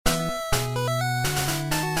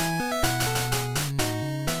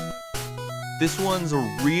This one's a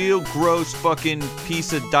real gross fucking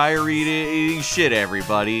piece of diarrhea shit,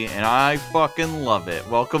 everybody, and I fucking love it.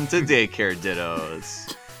 Welcome to Daycare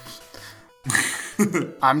Dittos.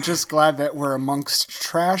 I'm just glad that we're amongst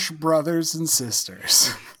trash brothers and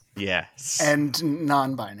sisters. Yes. And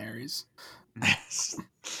non-binaries. Yes.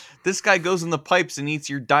 This guy goes in the pipes and eats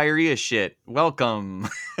your diarrhea shit. Welcome.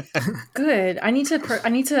 Good. I need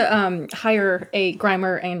to hire a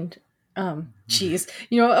Grimer and jeez.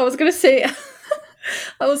 You know, I was gonna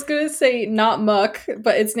say not Muck,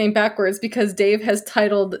 but it's named backwards because Dave has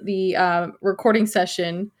titled the recording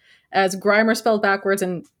session as Grimer spelled backwards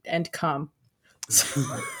and cum.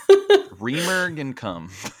 Remerg and cum.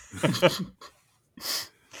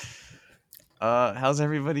 How's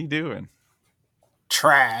everybody doing?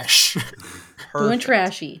 Trash. Doing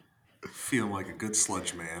trashy. Feeling like a good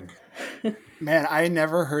sludge man. Man, I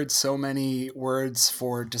never heard so many words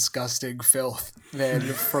for disgusting filth than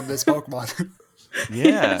from this Pokemon.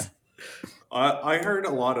 Yeah. I heard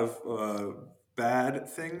a lot of bad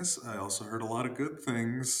things. I also heard a lot of good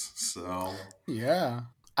things. So Yeah.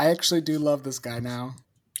 I actually do love this guy now.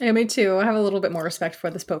 Yeah, me too. I have a little bit more respect for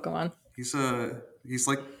this Pokemon. he's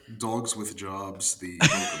like dogs with jobs, the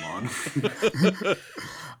Pokemon.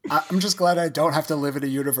 I'm just glad I don't have to live in a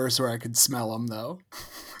universe where I can smell them, though.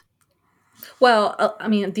 Well, I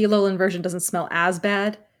mean, the Alolan version doesn't smell as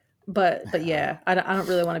bad, but yeah, I don't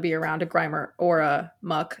really want to be around a Grimer or a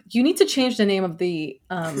Muck. You need to change the name of the.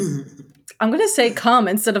 I'm gonna say cum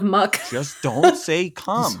instead of Muck. Just don't say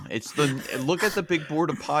cum. It's look at the big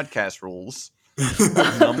board of podcast rules.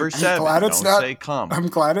 Number 7. Don't say cum. I'm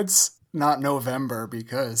glad it's not November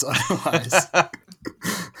because otherwise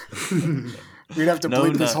we'd have to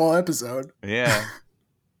bleep this whole episode. Yeah,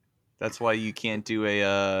 that's why you can't do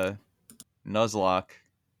a Nuzlocke.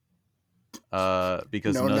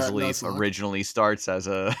 Because Nuzleaf originally starts as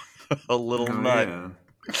a little nut. Yeah.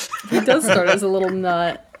 He does start as a little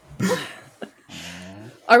nut.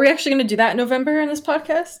 Are we actually going to do that in November in this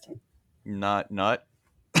podcast? Not nut.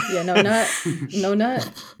 Yeah, no nut. No nut.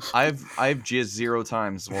 I've jizzed 0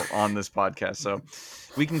 times on this podcast, so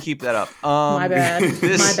we can keep that up. My bad.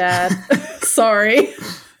 My bad. Sorry.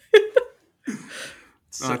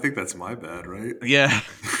 I think that's my bad, right? Yeah,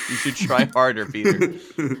 you should try harder, Peter.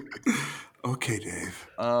 Okay, Dave.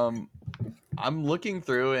 I'm looking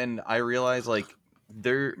through and I realize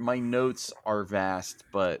my notes are vast,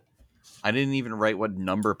 but I didn't even write what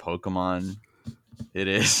number Pokemon it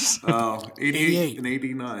is. Oh, 88 and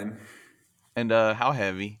 89. And how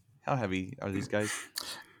heavy? How heavy are these guys?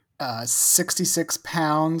 66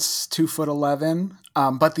 pounds, 2'11".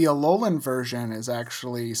 But the Alolan version is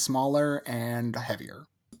actually smaller and heavier.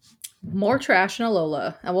 More trash in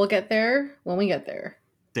Alola, and we'll get there when we get there.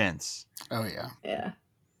 Dense. Oh, yeah. Yeah.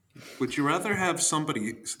 Would you rather have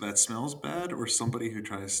somebody that smells bad or somebody who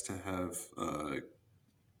tries to have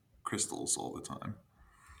crystals all the time?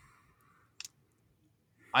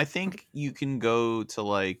 I think you can go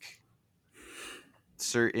to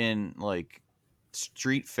certain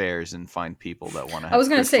street fairs and find people that want to have I was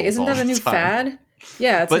going to say, isn't that a new time. fad?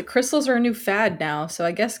 Yeah, it's crystals are a new fad now, so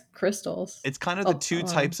I guess crystals. It's kind of the two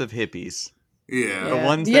types of hippies. Yeah. The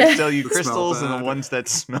ones that sell you crystals and the ones that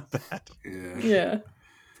smell bad. Yeah.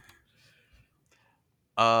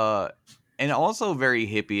 And also very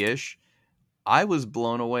hippie-ish. I was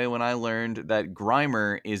blown away when I learned that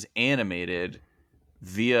Grimer is animated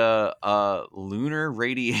via lunar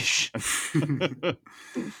radiation.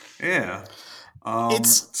 Yeah.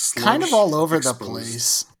 It's kind of all over the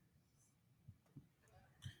place.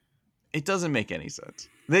 It doesn't make any sense.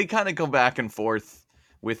 They kind of go back and forth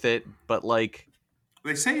with it, but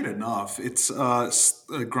they say it enough. It's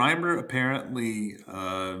Grimer apparently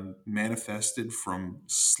manifested from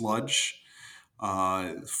sludge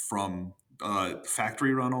from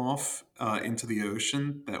factory runoff into the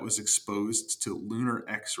ocean that was exposed to lunar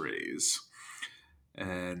X-rays.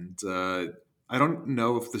 And I don't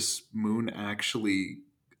know if this moon actually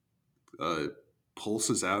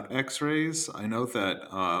pulses out X-rays. I know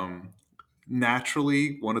that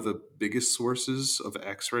naturally one of the biggest sources of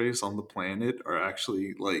X-rays on the planet are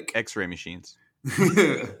actually X-ray machines.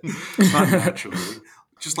 Not naturally,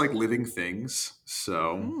 just living things.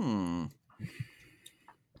 So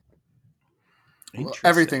well,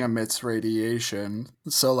 everything emits radiation.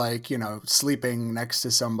 So sleeping next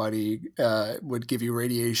to somebody would give you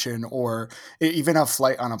radiation, or even a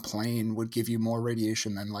flight on a plane would give you more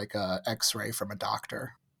radiation than a X-ray from a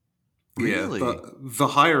doctor. Really? Yeah, the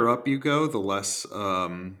higher up you go, the less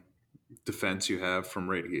defense you have from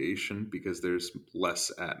radiation because there's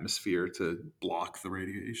less atmosphere to block the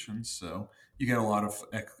radiation. So you get a lot of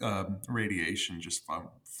radiation just from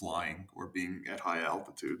flying or being at high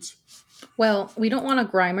altitudes. Well, we don't want a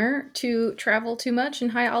Grimer to travel too much in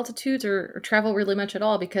high altitudes or travel really much at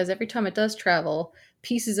all, because every time it does travel,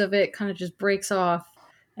 pieces of it kind of just breaks off.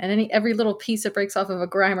 And every little piece that breaks off of a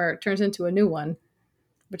Grimer turns into a new one,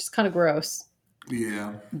 which is kind of gross.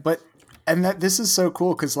 Yeah. And this is so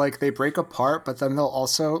cool because like they break apart, but then they'll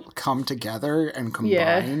also come together and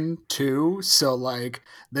combine too. So like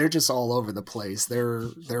they're just all over the place. They're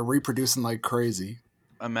reproducing like crazy.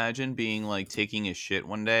 Imagine being like taking a shit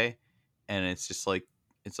one day, and it's like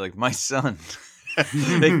my son.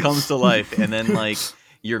 It comes to life, and then like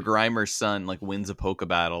your Grimer son like wins a Poke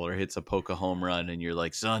battle or hits a Poke home run, and you're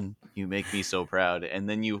like, son, you make me so proud. And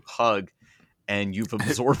then you hug, and you've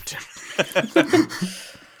absorbed him.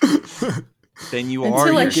 Then you Until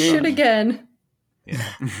are I your shoot son. again. Yeah.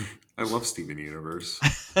 I love Steven Universe.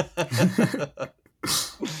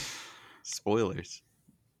 Spoilers.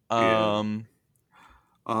 Yeah.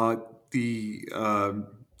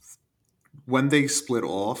 When they split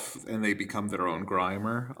off and they become their own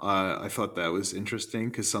Grimer, I thought that was interesting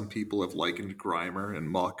because some people have likened Grimer and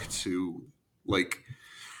Muck to like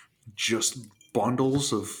just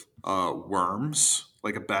bundles of worms,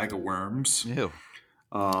 like a bag of worms. Ew.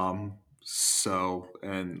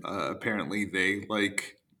 Apparently they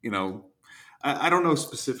like, I don't know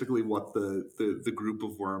specifically what the group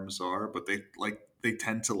of worms are, but they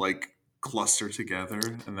tend to like cluster together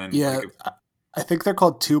and then I think they're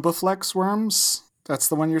called tubiflex worms. That's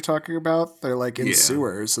the one you're talking about. They're like in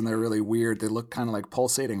sewers and they're really weird. They look kind of like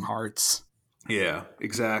pulsating hearts. Yeah,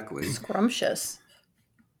 exactly. Scrumptious.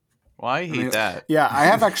 Well, I hate that. Yeah, I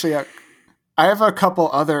have a couple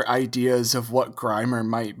other ideas of what Grimer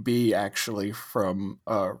might be actually from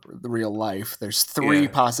the real life. There's 3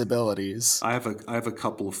 possibilities. I have a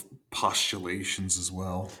couple of postulations as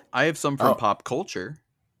well. I have some from pop culture.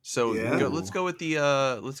 So Yeah. let's go with the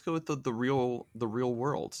real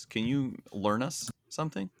world. Can you learn us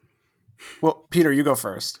something? Well, Peter, you go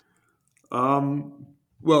first.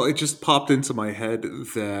 Well, it just popped into my head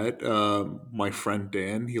that my friend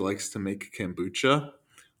Dan, he likes to make kombucha.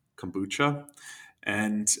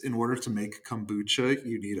 And in order to make kombucha,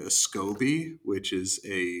 you need a SCOBY, which is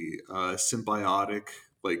a symbiotic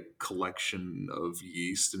like collection of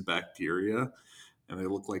yeast and bacteria, and they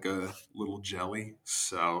look like a little jelly.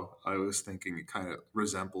 So I was thinking it kind of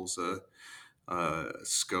resembles a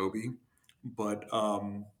SCOBY, but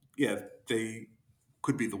they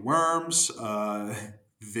could be the worms.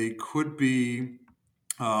 They could be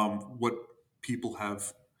what people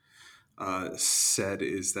have said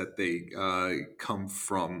is that they come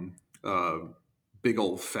from big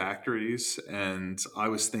old factories, and I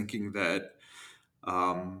was thinking that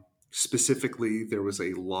specifically there was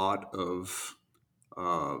a lot of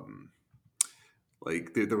there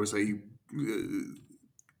was a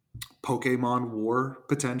Pokemon war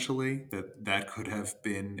potentially that could have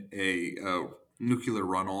been a nuclear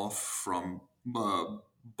runoff from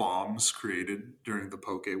bombs created during the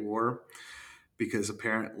Poke War, because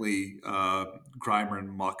apparently Grimer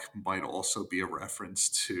and Muck might also be a reference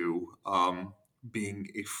to being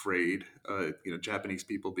afraid, Japanese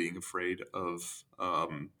people being afraid of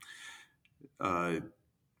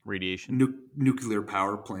radiation, nuclear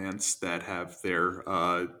power plants that have their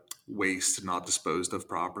waste not disposed of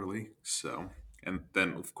properly. So, and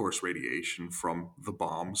then of course radiation from the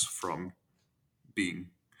bombs from being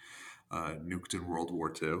nuked in World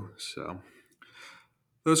War II. So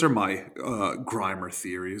those are my Grimer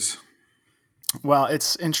theories. Well,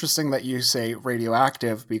 it's interesting that you say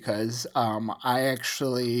radioactive because I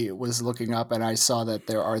actually was looking up and I saw that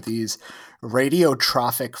there are these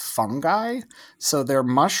radiotrophic fungi. So they're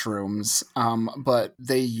mushrooms, but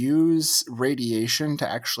they use radiation to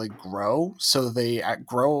actually grow. So they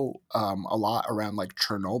grow a lot around like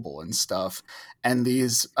Chernobyl and stuff. And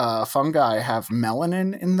these fungi have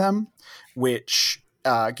melanin in them, which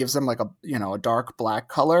gives them like a dark black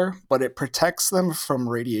color, but it protects them from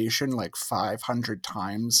radiation like 500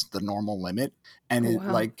 times the normal limit, and it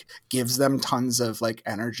like gives them tons of like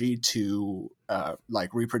energy to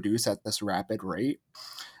like reproduce at this rapid rate.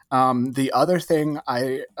 The other thing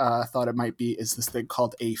I thought it might be is this thing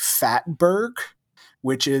called a fatberg,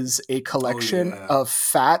 which is a collection of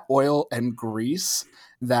fat, oil, and grease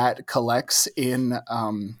that collects in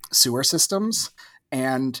sewer systems.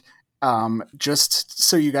 And just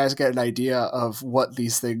so you guys get an idea of what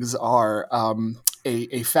these things are,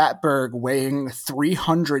 a fatberg weighing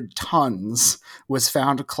 300 tons was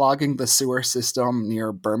found clogging the sewer system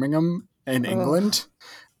near Birmingham in England.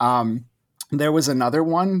 There was another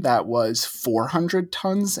one that was 400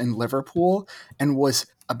 tons in Liverpool and was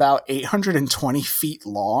about 820 feet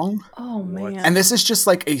long. Oh What? man. And this is just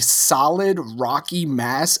like a solid rocky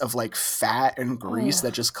mass of like fat and grease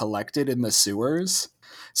that just collected in the sewers.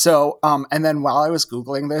 So, and then while I was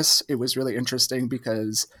Googling this, it was really interesting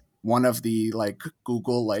because one of the like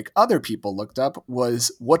Google like other people looked up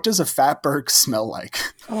was, what does a fatberg smell like?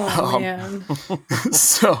 Oh man.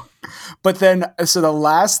 So, but then, so the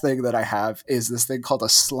last thing that I have is this thing called a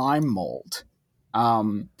slime mold,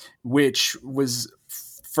 which was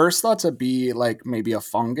first thought to be like maybe a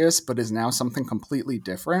fungus, but is now something completely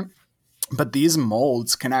different. But these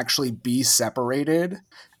molds can actually be separated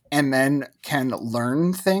and then can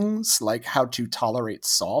learn things like how to tolerate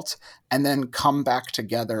salt and then come back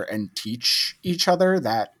together and teach each other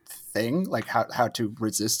that thing, like how to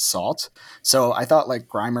resist salt. So I thought like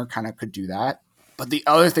Grimer kind of could do that. But the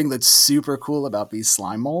other thing that's super cool about these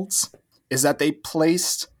slime molds is that they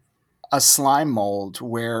placed a slime mold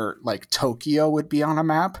where like Tokyo would be on a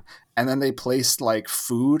map, and then they placed like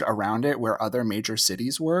food around it where other major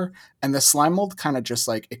cities were, and the slime mold kind of just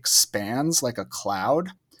like expands like a cloud,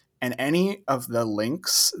 and any of the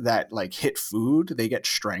links that like hit food, they get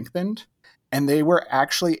strengthened. And they were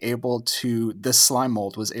actually able to, this slime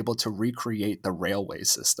mold was able to recreate the railway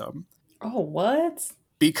system Oh what?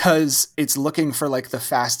 because it's looking for like the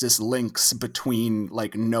fastest links between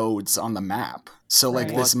like nodes on the map. So like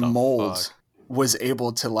Right. this What the mold fuck? was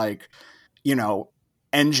able to like, you know,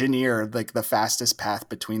 engineer like the fastest path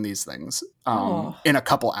between these things Oh. in a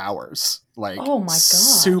couple hours. Like Oh my God.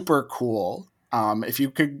 super cool. If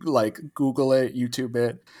you could like Google it, YouTube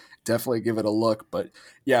it, definitely give it a look. But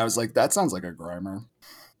yeah, I was like, that sounds like a Grimer.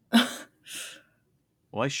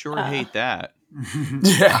 Well, I sure Uh. hate that.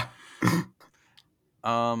 Yeah.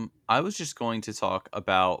 I was just going to talk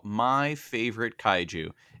about my favorite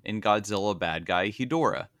kaiju in Godzilla bad guy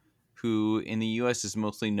Hedorah, who in the US is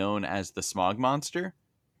mostly known as the Smog Monster,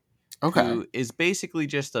 Okay. who is basically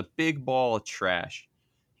just a big ball of trash.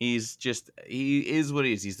 He is what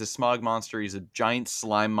he is. He's the Smog Monster. He's a giant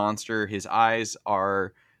slime monster. His eyes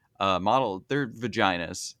are modeled, they're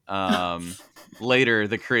vaginas. Later,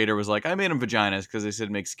 the creator was like, I made them vaginas because they said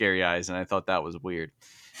make scary eyes, and I thought that was weird.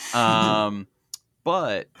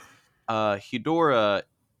 But Hedorah,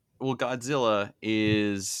 well, Godzilla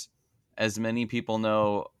is, as many people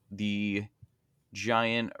know, the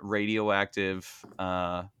giant radioactive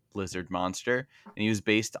lizard monster, and he was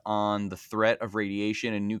based on the threat of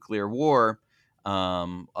radiation and nuclear war,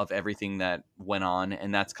 of everything that went on,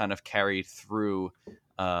 and that's kind of carried through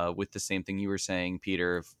with the same thing you were saying,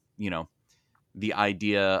 Peter. Of, you know, the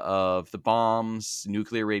idea of the bombs,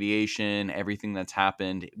 nuclear radiation, everything that's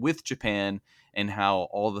happened with Japan, and how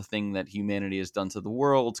all the thing that humanity has done to the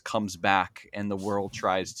world comes back, and the world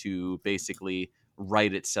tries to basically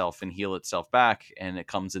right itself and heal itself back, and it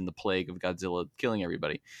comes in the plague of Godzilla killing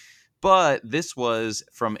everybody. But this was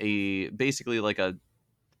from a basically like a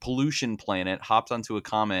pollution planet, hopped onto a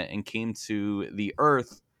comet and came to the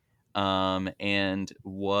Earth, and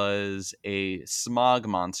was a smog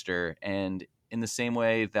monster. And in the same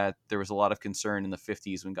way that there was a lot of concern in the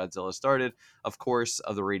 50s when Godzilla started, of course,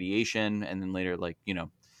 of the radiation, and then later, like, you know,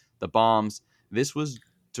 the bombs, this was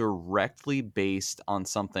directly based on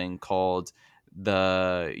something called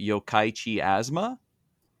the Yokkaichi asthma.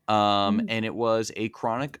 And it was a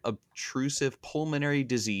chronic obtrusive pulmonary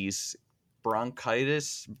disease,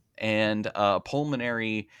 bronchitis, and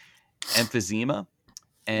pulmonary emphysema.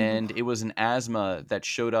 And it was an asthma that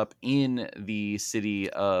showed up in the city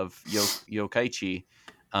of Yokkaichi,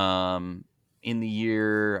 in the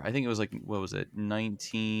year, I think it was like, what was it,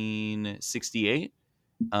 1968.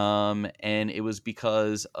 And it was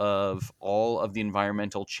because of all of the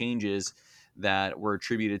environmental changes that were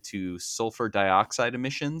attributed to sulfur dioxide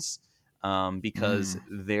emissions, because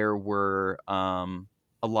there were a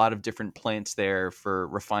lot of different plants there for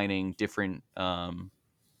refining different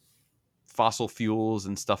fossil fuels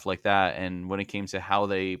and stuff like that. And when it came to how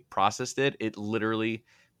they processed it, it literally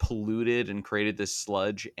polluted and created this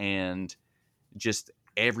sludge, and just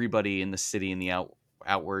everybody in the city in the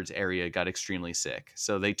outwards area got extremely sick.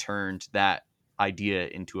 So they turned that idea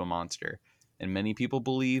into a monster. And many people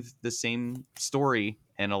believe the same story,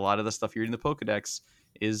 and a lot of the stuff you read in the Pokedex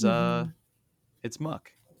is it's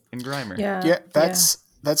Muck and Grimer. Yeah,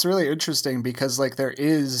 that's really interesting because like there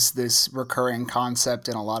is this recurring concept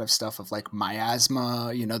in a lot of stuff of like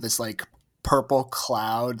miasma, you know, this like purple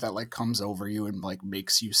cloud that like comes over you and like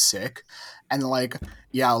makes you sick. And like,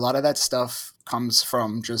 yeah, a lot of that stuff comes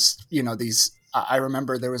from just, you know, these I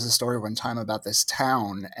remember there was a story one time about this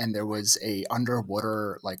town, and there was a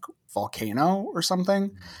underwater like volcano or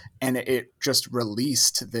something, and it just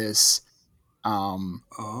released this.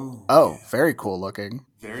 Yeah. Very cool looking.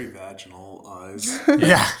 Very vaginal eyes.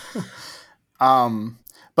 Yeah.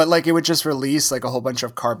 But like it would just release like a whole bunch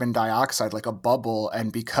of carbon dioxide, like a bubble,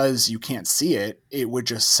 and because you can't see it, it would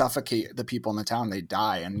just suffocate the people in the town. They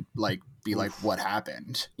die and like be like, what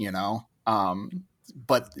happened, you know?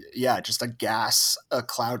 But yeah, just a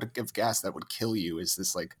cloud of gas that would kill you is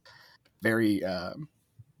this like very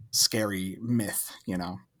scary myth, you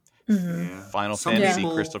know? Mhm. Yeah. Final Some Fantasy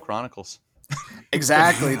people- Crystal Chronicles.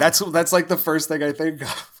 Exactly. That's like the first thing I think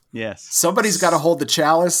of. Yes. Somebody's got to hold the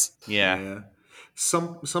chalice. Yeah.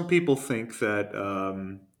 Some people think that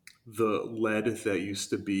the lead that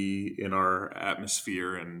used to be in our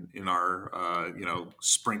atmosphere and in our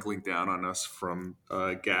sprinkling down on us from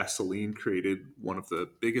gasoline created one of the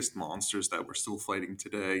biggest monsters that we're still fighting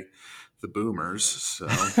today, the boomers. So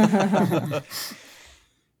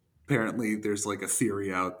apparently there's like a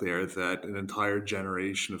theory out there that an entire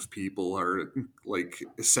generation of people are like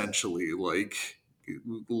essentially like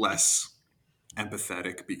less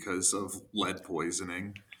empathetic because of lead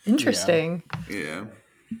poisoning. Interesting. Yeah.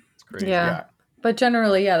 It's crazy. Yeah. But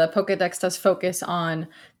generally, yeah, the Pokedex does focus on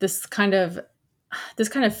this kind of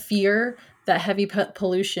fear that heavy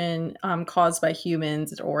pollution caused by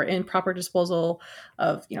humans or improper disposal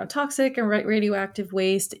of toxic and radioactive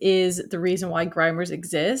waste is the reason why Grimers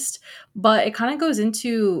exist. But it kind of goes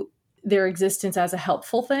into their existence as a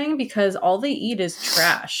helpful thing because all they eat is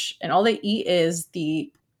trash, and all they eat is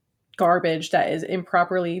the garbage that is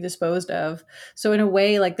improperly disposed of. So in a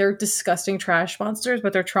way, like, they're disgusting trash monsters,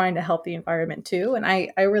 but they're trying to help the environment too. And I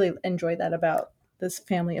really enjoy that about this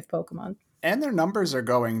family of Pokemon. And their numbers are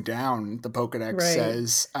going down, the Pokedex Right.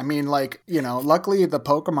 says. I mean, like, luckily the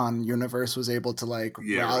Pokemon universe was able to, like,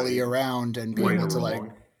 rally around and be Right able to, along.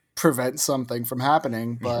 like, prevent something from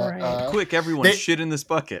happening. But, Right. Quick, everyone, shit in this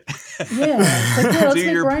bucket. Yeah. It's like, yeah, let's Do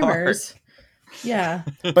make your Grimers. Yeah.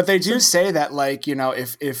 but they do say that, like,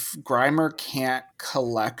 if Grimer can't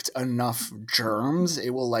collect enough germs,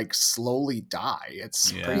 it will, like, slowly die.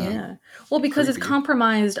 It's Yeah. pretty... Yeah. Well, because it's Creepy.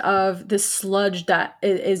 compromised of this sludge that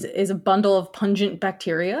is a bundle of pungent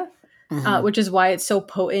bacteria, Mhm. which is why it's so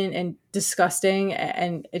potent and disgusting,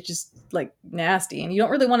 and it's just like nasty. And you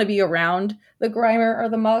don't really want to be around the Grimer or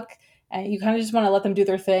the Muck, and you kind of just want to let them do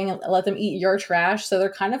their thing and let them eat your trash. So they're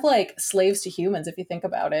kind of like slaves to humans if you think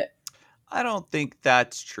about it. I don't think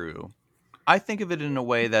that's true. I think of it in a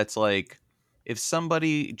way that's like, if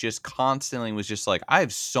somebody just constantly was just like, I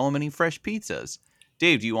have so many fresh pizzas.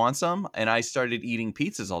 Dave, do you want some? And I started eating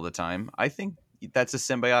pizzas all the time. I think that's a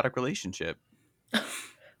symbiotic relationship.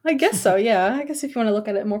 I guess so, yeah. I guess if you want to look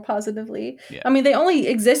at it more positively. Yeah. I mean, they only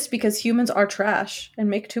exist because humans are trash and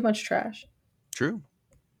make too much trash. True.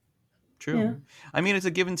 Yeah. I mean, it's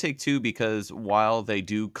a give and take too, because while they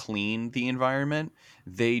do clean the environment,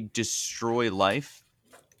 they destroy life,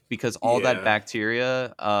 because all that Yeah.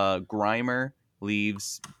 bacteria, Grimer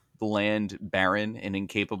leaves the land barren and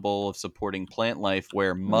incapable of supporting plant life,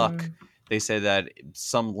 where Muck, they say that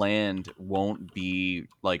some land won't be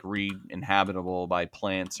like re-inhabitable by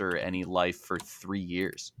plants or any life for 3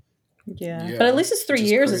 years. Yeah. Yeah, But at least it's 3 which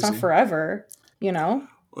is years. It's not crazy. forever, you know?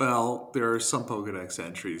 Well, there are some Pokedex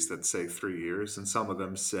entries that say 3 years, and some of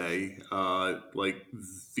them say like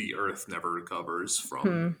the Earth never recovers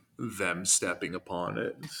from them stepping upon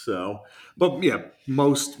it. So, but yeah,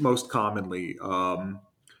 most commonly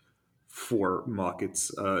for Muck,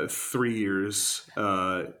 it's 3 years.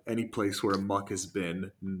 Any place where Muck has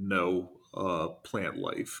been, no plant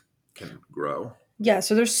life can grow. Yeah,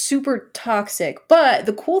 so they're super toxic. But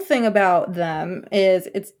the cool thing about them is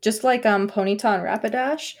it's just like Ponyta and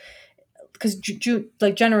Rapidash. Because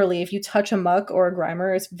like generally, if you touch a Muck or a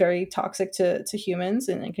Grimer, it's very toxic to humans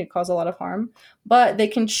and it can cause a lot of harm. But they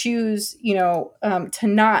can choose, to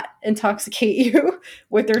not intoxicate you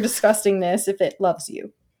with their disgustingness if it loves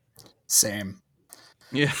you. Same.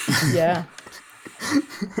 Yeah. Yeah.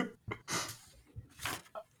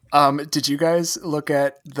 Did you guys look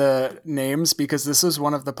at the names? Because this is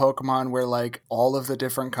one of the Pokemon where, like, all of the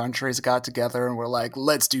different countries got together and were like,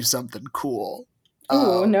 let's do something cool.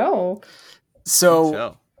 Ooh, no.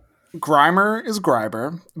 So Grimer is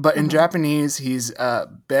Grimer, but in Mhm. Japanese he's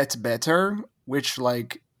Bet, which,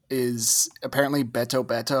 like, is apparently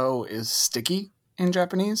Beto is sticky in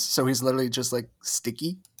Japanese. So he's literally just like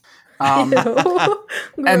sticky. Ew.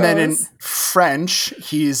 And then in Gross. French,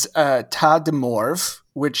 he's Tas de Morve,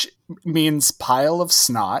 which means pile of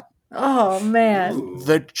snot. Oh, man. Ooh.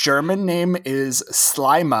 The German name is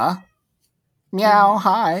Slima. Meow,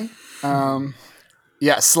 hi.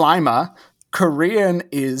 Yeah, Slima. Korean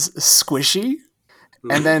is squishy.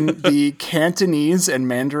 And then the Cantonese and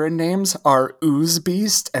Mandarin names are Ooze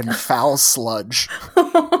Beast and Foul Sludge.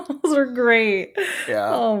 Those are great. Yeah.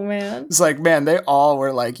 Oh man. It's like, man, they all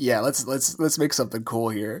were like, yeah, let's make something cool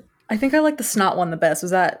here. I think I like the snot one the best.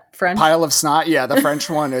 Was that French? Pile of Snot. Yeah, the French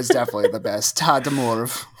one is definitely the best. Tas d'amour.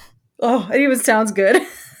 Oh, it even sounds good.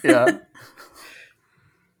 Yeah.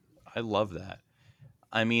 I love that.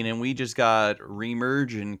 I mean, and we just got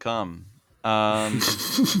Remerge and Come.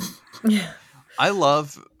 Yeah. I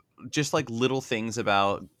love just like little things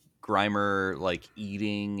about Grimer, like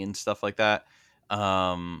eating and stuff like that.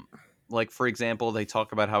 Like, for example, they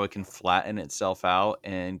talk about how it can flatten itself out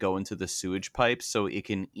and go into the sewage pipes so it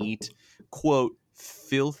can eat, quote,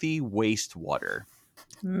 filthy wastewater.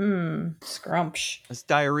 Scrumpsh. It's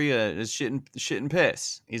diarrhea. It's shit and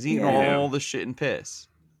piss. He's eating Yeah. all the shit and piss.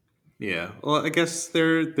 Yeah, well, I guess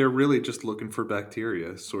they're really just looking for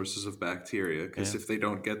bacteria, sources of bacteria, because if they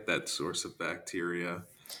don't get that source of bacteria,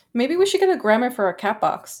 maybe we should get a Grimer for our cat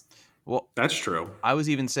box. Well, that's true. I was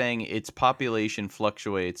even saying its population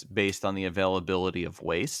fluctuates based on the availability of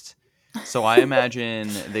waste. So I imagine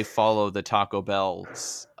they follow the Taco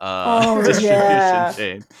Bell's distribution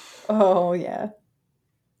chain. Oh, yeah.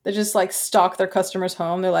 They just like stalk their customers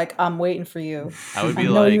home. They're like, I'm waiting for you. I would be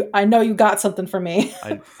I know you got something for me.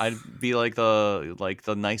 I'd be like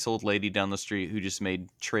the nice old lady down the street who just made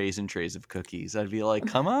trays and trays of cookies. I'd be like,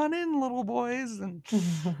 come on in, little boys, and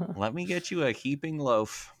let me get you a heaping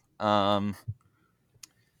loaf.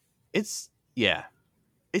 It's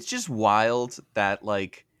just wild that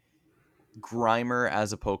like Grimer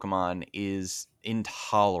as a Pokemon is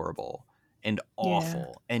intolerable and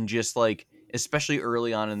awful, and just like, especially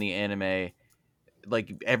early on in the anime,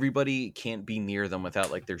 like everybody can't be near them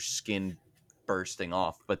without like their skin bursting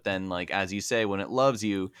off. But then, like, as you say, when it loves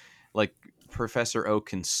you, like Professor Oak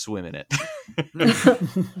can swim in it.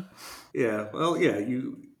 Yeah, well, yeah,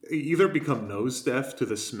 you either become nose deaf to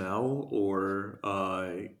the smell, or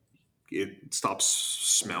it stops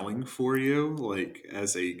smelling for you, like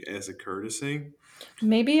as a courtesy.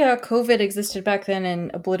 Maybe COVID existed back then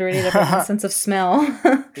and obliterated everyone's sense of smell.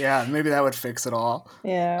 Yeah, maybe that would fix it all.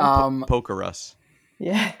 Yeah. Pokerus.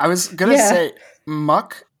 Yeah. I was gonna say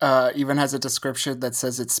Muck even has a description that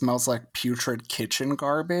says it smells like putrid kitchen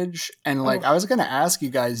garbage. And like I was gonna ask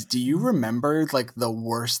you guys, do you remember like the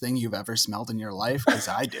worst thing you've ever smelled in your life? Because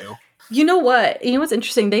I do. You know what? You know what's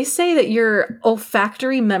interesting? They say that your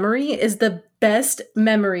olfactory memory is the best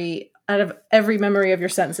memory out of every memory of your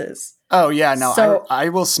senses. Oh yeah, no, So- I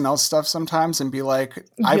will smell stuff sometimes and be like,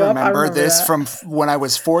 I remember this that. from when I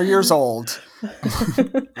was 4 years old.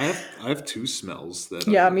 I have two smells that.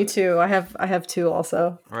 Yeah, me too. I have two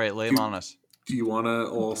also. All right, lay them on us. Do you want to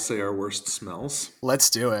all say our worst smells? Let's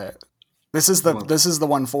do it. This is the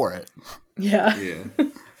one for it. Yeah.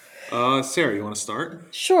 Yeah. Sarah, you want to start?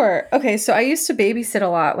 Sure. Okay, so I used to babysit a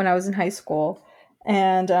lot when I was in high school,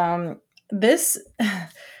 and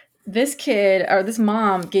this kid or this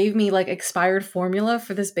mom gave me like expired formula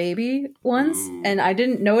for this baby once. Ooh. And I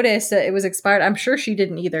didn't notice that it was expired. I'm sure she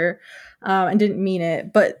didn't either, and didn't mean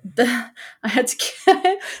it. But I had to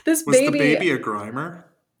get this Was baby. the baby a Grimer?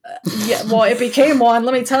 Yeah, well, it became one,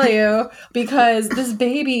 let me tell you, because this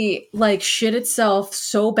baby like shit itself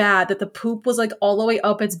so bad that the poop was like all the way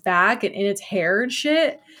up its back and in its hair and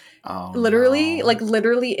shit. Oh, Literally, no. like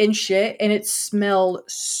literally in shit, and it smelled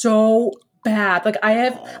so bad. Like I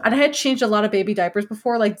had changed a lot of baby diapers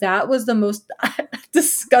before. Like that was the most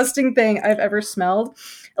disgusting thing I've ever smelled.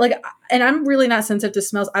 Like, and I'm really not sensitive to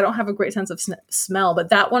smells. I don't have a great sense of smell, but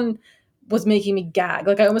that one was making me gag.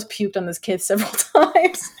 Like I almost puked on this kid several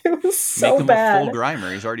times. It was so Make him bad. a full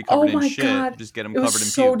Grimer. He's already covered in shit. God. Just get him It covered was in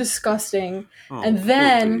so puke. disgusting. Oh, And poor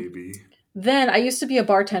then- baby. Then I used to be a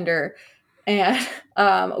bartender, and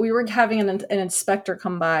we were having an inspector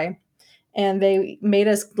come by, and they made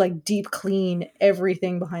us like deep clean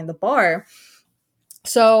everything behind the bar.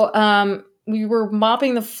 So we were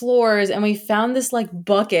mopping the floors, and we found this like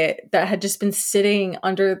bucket that had just been sitting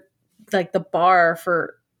under like the bar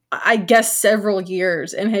for, I guess, several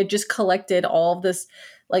years, and had just collected all of this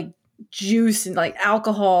like juice and like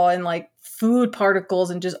alcohol and like food particles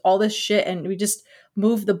and just all this shit. And we just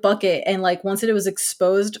moved the bucket, and like once it was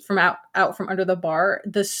exposed from out from under the bar,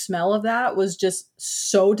 the smell of that was just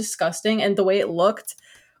so disgusting. And the way it looked,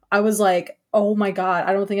 I was like, oh my God,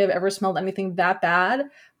 I don't think I've ever smelled anything that bad.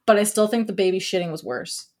 But I still think the baby shitting was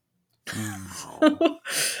worse. Oh,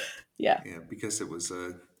 Yeah. yeah, because it was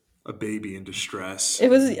a a baby in distress. It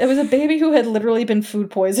was a baby who had literally been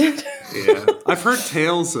food poisoned. Yeah, I've heard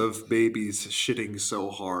tales of babies shitting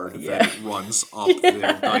so hard that it runs up their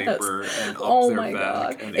Yes. diaper and up Oh their my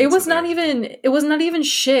back god. and It into was not their... even it was not even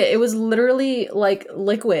shit. It was literally like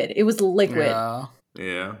liquid. It was liquid. Yeah.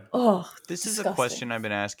 Yeah. Oh, This is a disgusting. question I've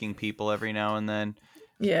been asking people every now and then.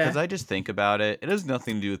 Yeah. Because I just think about it. It has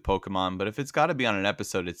nothing to do with Pokemon, but if it's got to be on an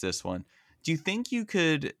episode, it's this one. Do you think you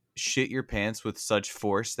could shit your pants with such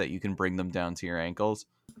force that you can bring them down to your ankles?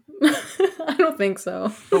 I don't think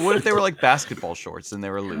so. But what if they were like basketball shorts and they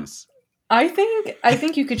were loose? I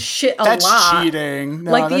think you could shit a That's lot. cheating.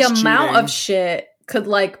 No, Like the that's amount cheating. of shit could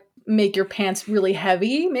like make your pants really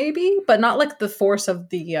heavy, maybe, but not like the force of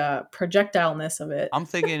the projectileness of it. I'm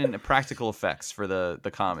thinking practical effects for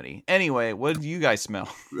the comedy. Anyway, what do you guys smell?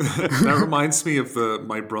 That reminds me of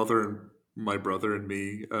my brother and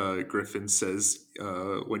me. Griffin says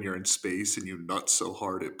when you're in space and you nut so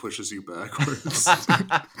hard it pushes you backwards.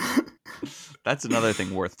 That's another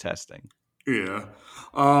thing worth testing. Yeah.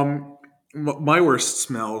 My worst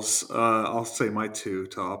smells, I'll say my two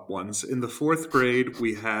top ones. In the 4th grade,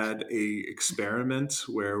 we had a experiment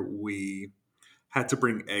where we had to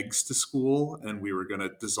bring eggs to school, and we were going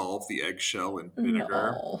to dissolve the eggshell in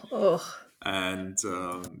vinegar No. Ugh. and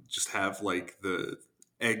just have like the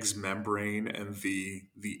egg's membrane and the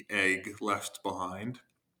egg left behind.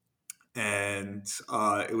 And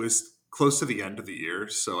it was close to the end of the year,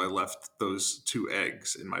 so I left those 2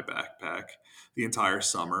 eggs in my backpack the entire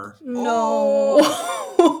summer. No.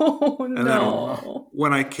 And then No.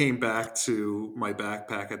 when I came back to my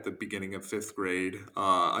backpack at the beginning of 5th grade,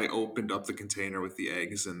 I opened up the container with the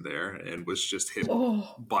eggs in there and was just hit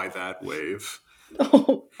Oh. by that wave.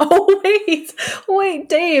 Oh, wait,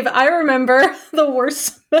 Dave, I remember the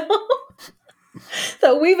worst smell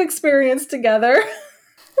that we've experienced together.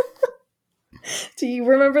 Do you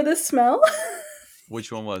remember this smell?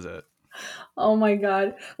 Which one was it? Oh my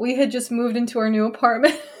god. We had just moved into our new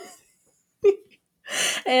apartment.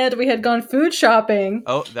 And we had gone food shopping.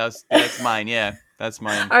 Oh, that's mine. Yeah, that's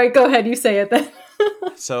mine. All right, go ahead. You say it then.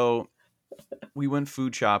 So we went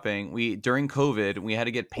food shopping. During COVID, we had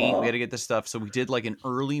to get paint. We had to get this stuff. So we did like an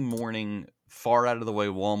early morning, far out of the way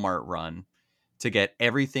Walmart run to get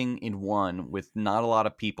everything in one with not a lot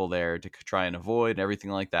of people there to try and avoid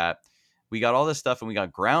everything like that. We got all this stuff and we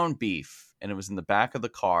got ground beef, and it was in the back of the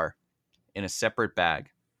car in a separate bag.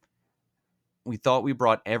 We thought we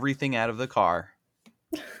brought everything out of the car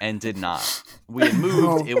and did not. We had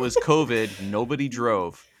moved. It was COVID. Nobody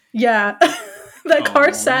drove. Yeah. That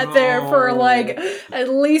car sat there for like at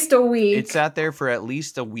least a week. It sat there for at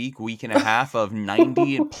least a week and a half of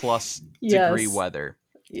 90 plus degree weather.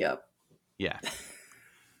 Yep. Yeah.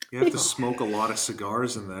 You have to smoke a lot of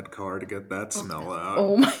cigars in that car to get that smell out.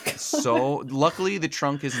 Oh my god. So luckily the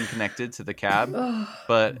trunk isn't connected to the cab,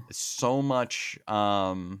 but so much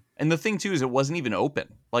and the thing too is it wasn't even open.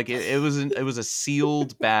 Like it was a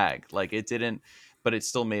sealed bag. Like it didn't, but it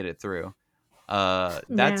still made it through.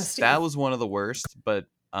 That was one of the worst, but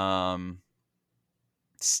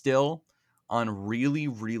still on really,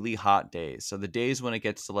 really hot days. So the days when it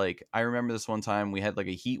gets to like, I remember this one time we had like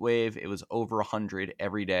a heat wave. It was over 100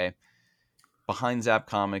 every day. Behind Zap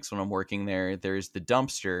Comics, when I'm working there, there's the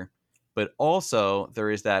dumpster, but also there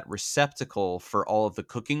is that receptacle for all of the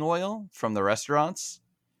cooking oil from the restaurants.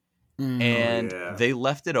 And they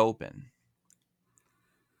left it open.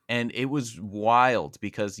 And it was wild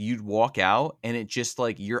because you'd walk out and it just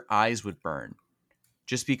like your eyes would burn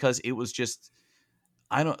just because it was just,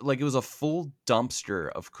 it was a full dumpster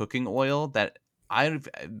of cooking oil that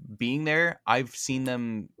being there, I've seen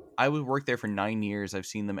them. I would work there for 9 years. I've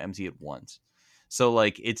seen them empty it once. So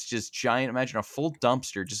like, it's just giant. Imagine a full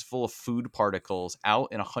dumpster just full of food particles out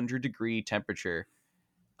in 100-degree temperature,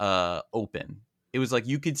 open. It was like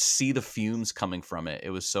you could see the fumes coming from it. It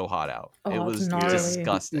was so hot out. It was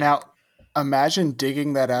disgusting. Now, imagine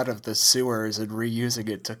digging that out of the sewers and reusing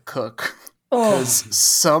it to cook. Because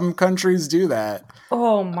some countries do that.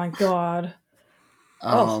 Oh my god.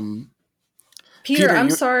 Peter, I'm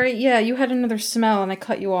sorry. Yeah, you had another smell and I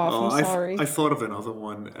cut you off. I'm sorry. I thought of another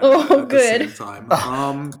one at good. the same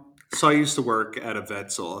time. So I used to work at a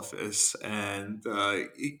vet's office, and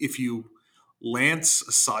if you lance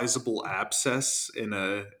a sizable abscess in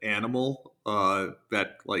an animal,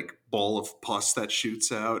 that like ball of pus that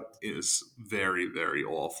shoots out is very, very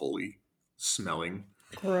awfully smelling.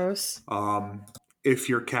 Gross. If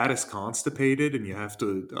your cat is constipated and you have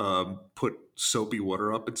to put soapy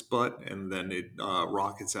water up its butt and then it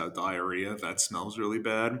rockets out diarrhea, that smells really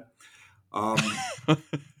bad.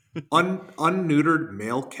 Unneutered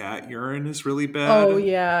male cat urine is really Oh bad.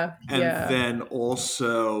 yeah, And yeah. then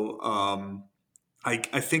also, I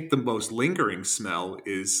think the most lingering smell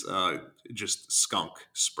is just skunk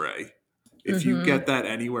spray. If you Mm-hmm. get that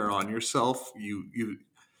anywhere on yourself,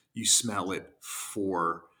 you smell it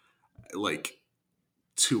for like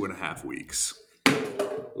 2.5 weeks.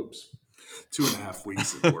 Oops, 2.5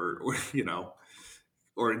 weeks, or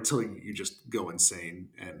or until you just go insane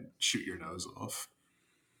and shoot your nose off.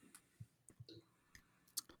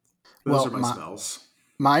 Those are Well, my smells.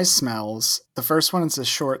 my smells. The first one is a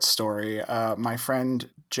short story. My friend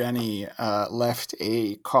Jenny left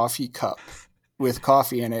a coffee cup with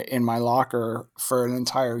coffee in it in my locker for an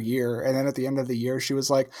entire year. And then at the end of the year, she was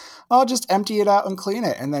like, I'll just empty it out and clean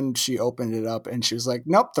it. And then she opened it up and she was like,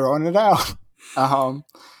 nope, throwing it out.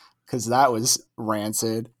 Because that was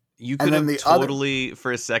rancid. You And could then have the other, totally,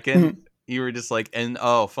 for a second, you were just like, and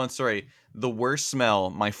oh, fun story. The worst smell,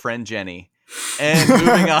 my friend Jenny. And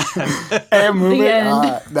moving on. and moving The end.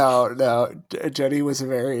 on. No. Jenny was a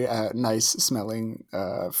very nice smelling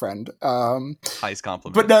friend. Highest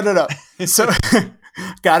compliment. But no. So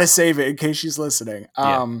gotta save it in case she's listening.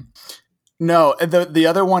 Yeah. No, the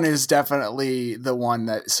other one is definitely the one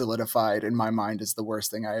that solidified in my mind as the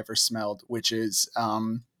worst thing I ever smelled, which is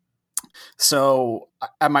so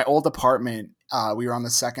at my old apartment, we were on the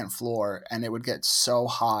second floor and it would get so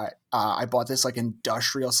hot. I bought this like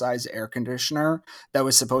industrial size air conditioner that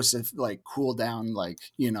was supposed to like cool down like,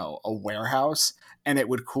 a warehouse, and it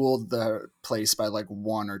would cool the place by like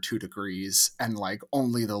 1 or 2 degrees, and like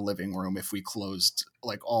only the living room if we closed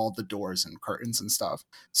like all the doors and curtains and stuff.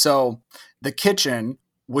 So the kitchen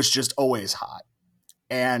was just always hot.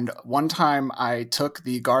 And one time I took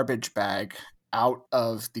the garbage bag out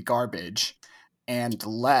of the garbage and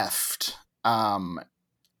left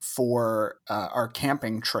for our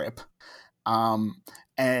camping trip.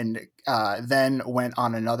 And then went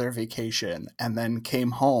on another vacation and then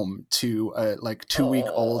came home to a like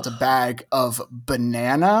 2-week-old bag of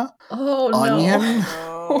banana, onion,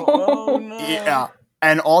 Oh, no. yeah,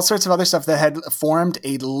 and all sorts of other stuff that had formed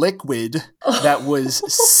a liquid that was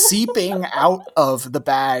seeping out of the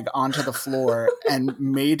bag onto the floor and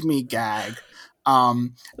made me gag.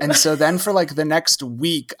 And so then for like the next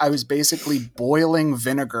week, I was basically boiling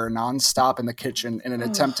vinegar nonstop in the kitchen in an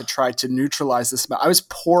attempt to try to neutralize the smell. I was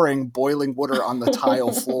pouring boiling water on the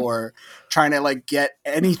tile floor, trying to like get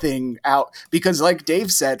anything out, because like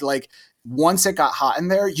Dave said, like once it got hot in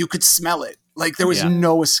there, you could smell it. Like there was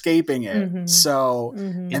no escaping it. Mhm. So,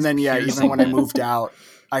 Mhm. and then even when I moved out,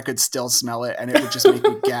 I could still smell it, and it would just make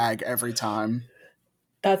me gag every time.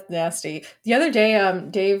 That's nasty. The other day,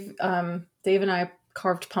 Dave and I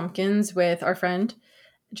carved pumpkins with our friend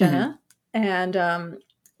Jenna, and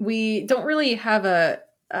we don't really have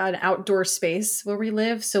an outdoor space where we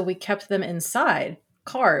live, so we kept them inside,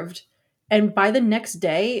 carved. And by the next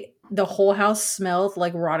day, the whole house smelled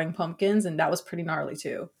like rotting pumpkins, and that was pretty gnarly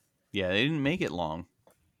too. Yeah, they didn't make it long.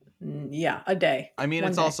 Yeah, a day. I mean,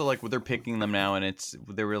 One it's day. also like they're picking them now, and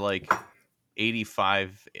there were like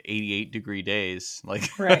 85, 88 degree days,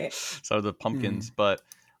 like Right. so the pumpkins. But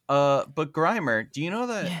Grimer, do you know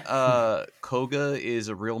that Koga is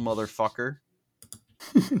a real motherfucker?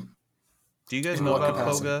 Do you guys In know what about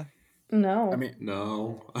capacity? Koga? No. I mean,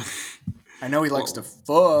 No. I know he likes Well,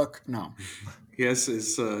 to fuck. No. he has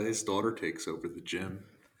his daughter takes over the gym.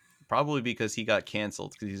 Probably because he got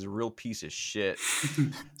canceled because he's a real piece of shit.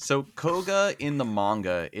 So Koga in the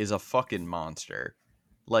manga is a fucking monster.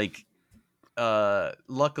 Like,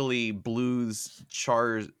 luckily Blue's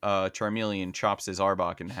Charmeleon chops his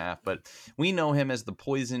Arbok in half, but we know him as the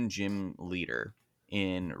Poison Gym leader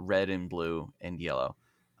in Red and Blue and Yellow.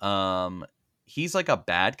 He's like a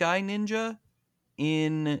bad guy ninja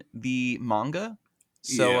in the manga.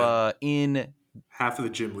 So in Half of the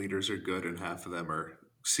gym leaders are good, and half of them are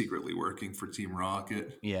secretly working for Team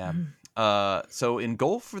Rocket. yeah. So in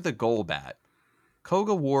Goal for the Golbat,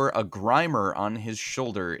 Koga wore a Grimer on his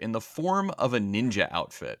shoulder in the form of a ninja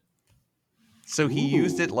outfit. So he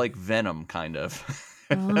used it Ooh. like Venom, kind of,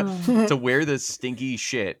 Oh. to wear this stinky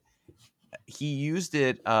shit. He used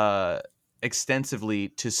it extensively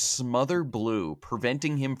to smother Blue,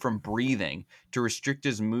 preventing him from breathing, to restrict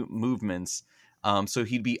his movements, so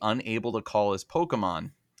he'd be unable to call his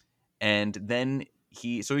Pokemon. And then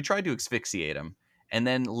he tried to asphyxiate him. And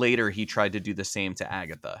then later he tried to do the same to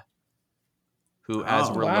Agatha, who, as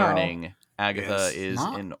Oh, we're Wow. learning, Agatha Yes. is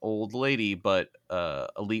Not- an old lady, but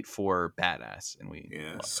Elite Four badass, and we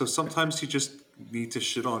yeah. love So her. sometimes you just need to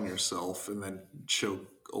shit on yourself and then choke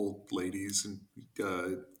old ladies and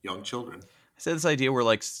young children. said this idea where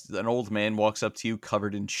like an old man walks up to you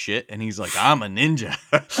covered in shit and he's like, I'm a ninja.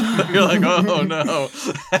 You're like, oh no.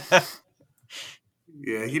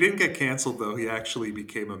 Yeah, he didn't get canceled though. He actually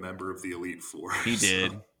became a member of the Elite Four. He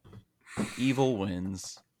did. Evil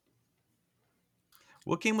wins.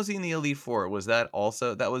 What game was he in the Elite Four? Was that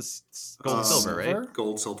also that was Gold Silver, right?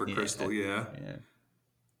 Gold, Silver, Crystal, yeah.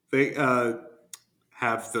 They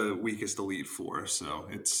have the weakest Elite Four, so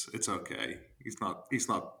it's okay. He's not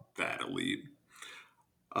that elite.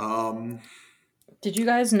 Did you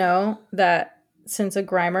guys know that since a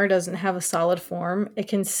Grimer doesn't have a solid form, it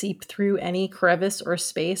can seep through any crevice or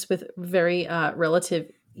space with very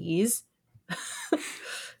relative ease?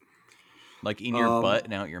 Like in your butt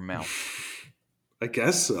and out your mouth. I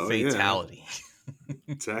guess so. Fatality.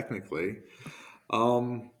 Yeah. Technically.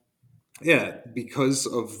 Yeah, because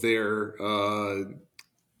of their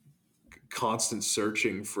constant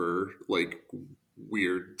searching for like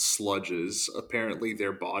weird sludges, apparently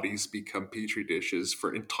their bodies become petri dishes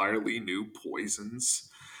for entirely new poisons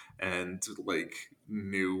and like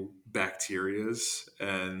new bacterias,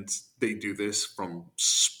 and they do this from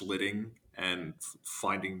splitting and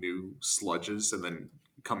finding new sludges and then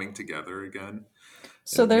coming together again.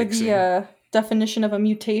 So they're mixing. The definition of a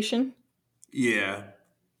mutation? Yeah.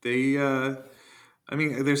 They I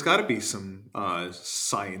mean, there's got to be some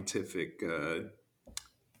scientific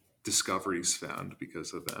discoveries found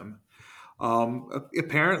because of them.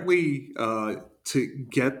 Apparently, to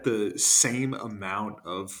get the same amount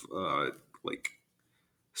of like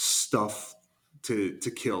stuff to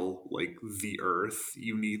kill like the Earth,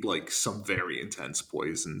 you need like some very intense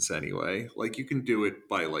poisons anyway. Like you can do it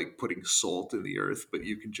by like putting salt in the Earth, but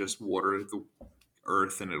you can just water the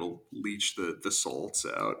Earth and it'll leach the salts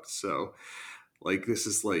out. So like this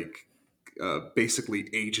is like basically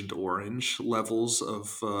Agent Orange levels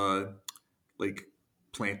of like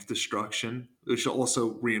plant destruction, which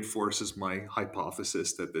also reinforces my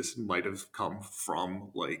hypothesis that this might have come from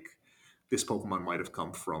like this Pokemon might have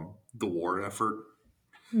come from the war effort.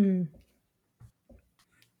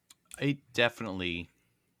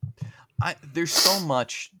 There's so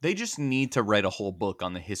much. They just need to write a whole book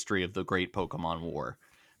on the history of the Great Pokemon War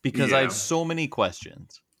because I have so many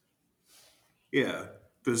questions. Yeah.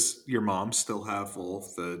 Does your mom still have all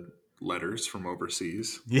of the letters from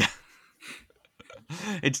overseas? Yeah.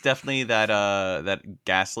 It's definitely that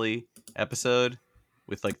Ghastly episode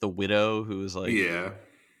with like the widow who was like, yeah,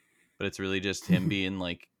 but it's really just him being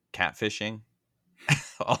like catfishing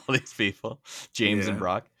all these people, James and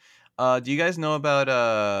Brock. Do you guys know about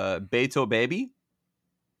Beto Baby?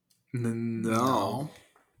 No.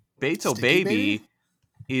 Beto Baby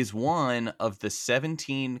is one of the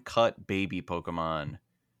 17 cut baby Pokemon.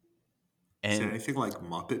 And is it anything like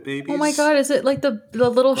Muppet Babies? Oh my god, is it like the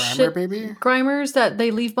little Grimer shit baby? Grimers that they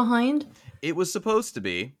leave behind? It was supposed to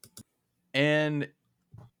be. And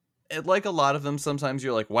like a lot of them, sometimes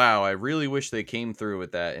you're like, wow, I really wish they came through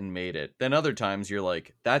with that and made it. Then other times you're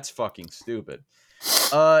like, that's fucking stupid.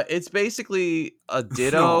 It's basically a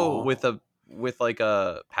Ditto with like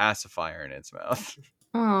a pacifier in its mouth.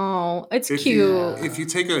 Oh, it's cute. If you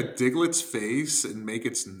take a Diglett's face and make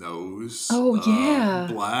its nose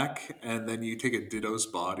black, and then you take a Ditto's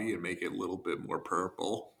body and make it a little bit more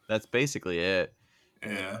purple. That's basically it.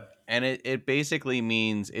 Yeah. And it basically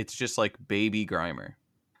means it's just like baby Grimer.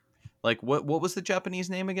 Like, what was the Japanese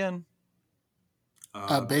name again?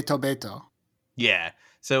 Beto. Yeah.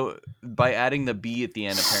 So by adding the B at the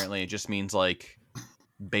end, apparently it just means like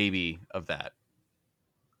baby of that.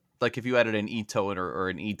 Like if you added an Ito or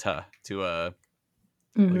an Ita to a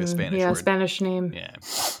Spanish word. Spanish name. Yeah.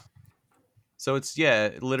 So it's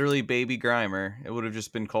literally baby Grimer. It would have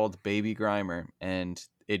just been called baby Grimer, and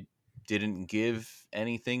it didn't give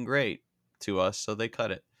anything great to us, so they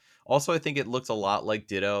cut it. Also, I think it looked a lot like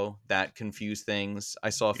Ditto. That confused things.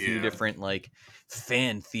 I saw a few different like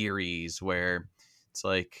fan theories where it's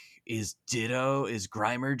like, is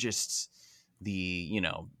Grimer just the,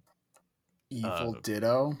 evil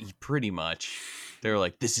Ditto? Pretty much. They're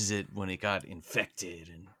like, this is it when it got infected,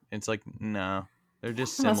 and it's like, no, they're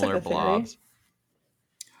just similar blobs.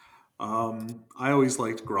 I always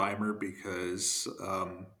liked Grimer because,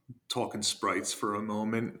 talking sprites for a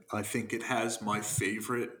moment, I think it has my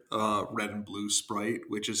favorite red and blue sprite,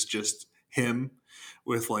 which is just him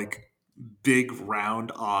with like big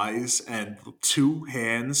round eyes and two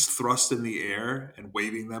hands thrust in the air and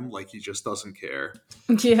waving them like he just doesn't care.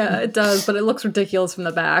 Yeah, it does, but it looks ridiculous from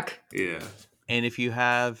the back. Yeah. And if you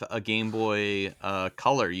have a Game Boy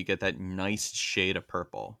Color, you get that nice shade of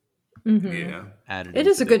purple. Mm-hmm. Yeah. Added it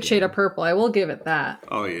is a good shade of purple. I will give it that.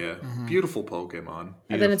 Oh, yeah. Mm-hmm. Beautiful Pokemon. Beautiful.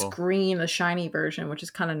 And then it's green, the shiny version, which is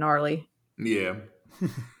kind of gnarly. Yeah.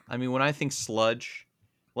 I mean, when I think sludge,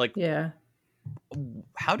 like, Yeah.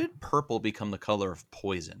 how did purple become the color of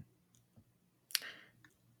poison?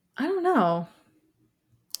 I don't know.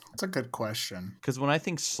 That's a good question. Because when I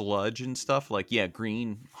think sludge and stuff, like, yeah,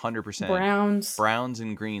 green, 100%. Browns. Browns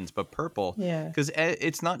and greens, but purple, Yeah. because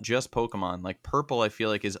it's not just Pokemon. Like, purple, I feel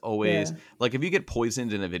like, is always, Yeah. like, if you get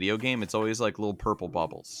poisoned in a video game, it's always, like, little purple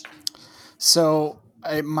bubbles. So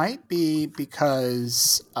it might be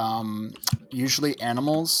because usually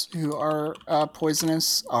animals who are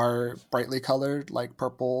poisonous are brightly colored, like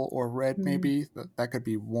purple or red. Hmm. Maybe that could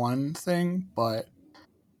be one thing, but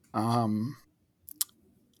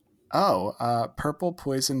purple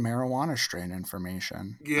poison marijuana strain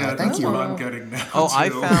information. Yeah, Thank that's what you. I'm getting now. Oh, I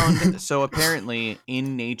too. found, so apparently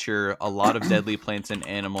in nature, a lot of deadly plants and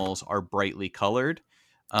animals are brightly colored.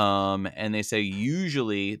 And they say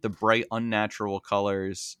usually the bright unnatural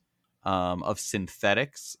colors of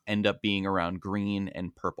synthetics end up being around green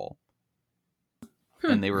and purple.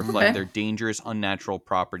 And they reflect Okay. their dangerous unnatural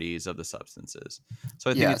properties of the substances. So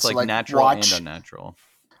I think Yeah, it's so like like natural and unnatural.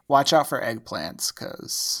 watch out for eggplants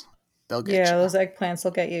because they'll get Yeah, you. those eggplants will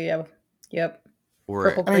get you. Yeah. Yep. Or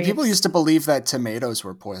Purple I mean, people grapes. used to believe that tomatoes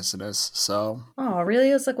were poisonous, so Oh, really?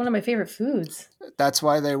 It's like one of my favorite foods. that's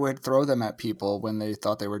why they would throw them at people when they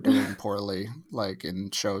thought they were doing poorly, like in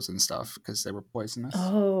shows and stuff, because they were poisonous.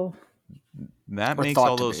 Oh. that Or makes thought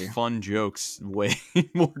all to those be. fun jokes way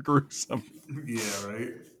more gruesome. Yeah,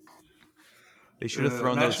 right. They should have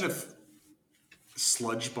thrown Imagine those. if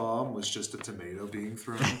sludge bomb was just a tomato being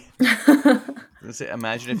thrown.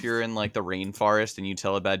 Imagine if you're in like the rainforest and you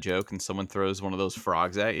tell a bad joke and someone throws one of those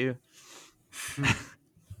frogs at you.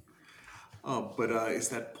 Oh, but is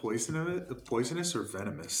that poisonous or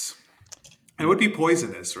venomous? It would be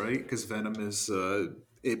poisonous, right? Because venom is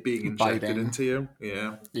it being injected Biting. into you.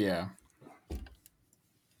 Yeah. Yeah.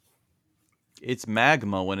 It's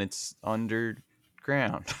magma when it's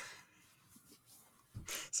underground.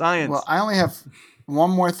 Science. Well, I only have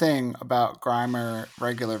one more thing about Grimer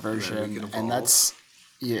regular And then we version, can and evolve. that's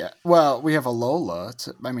well, we have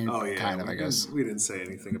Alola. I mean, Oh yeah, kind of, I guess. we didn't say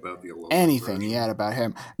anything about the Alola Anything version. yet about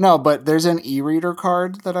him? No, but there's an e-reader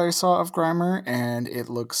card that I saw of Grimer, and it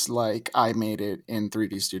looks like I made it in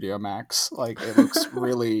 3D Studio Max. Like it looks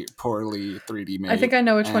really poorly 3D made. I think I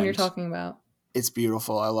know which one you're and talking about. It's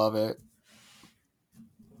beautiful. I love it.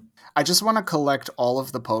 I just want to collect all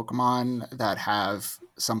of the Pokemon that have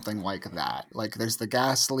something like that. Like there's the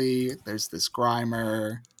Ghastly, there's this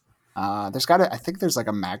Grimer. I think there's like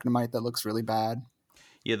a Magnemite that looks really bad.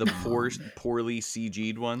 Yeah, the poorly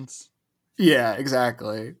CG'd ones. Yeah,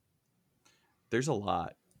 exactly. There's a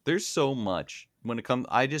lot. There's so much. When it comes,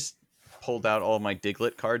 I just pulled out all my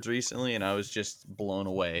Diglett cards recently, and I was just blown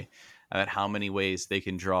away at how many ways they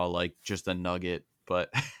can draw like just a nugget. But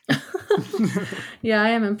Yeah, I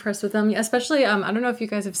am impressed with them. Especially, I don't know if you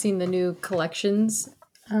guys have seen the new collections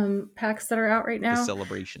packs that are out right the now.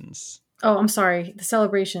 celebrations. Oh, I'm sorry. The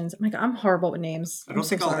celebrations. My God, I'm horrible with names. I don't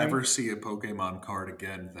think so I'll sorry. ever see a Pokemon card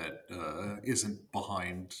again that isn't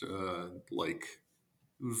behind like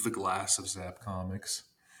the glass of Zap Comics.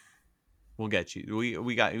 We'll get you.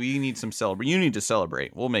 We need some celebrate. You need to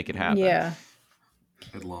celebrate. We'll make it happen. Yeah.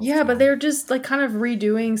 I'd love Yeah, to. but they're just like kind of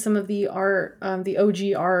redoing some of the art, the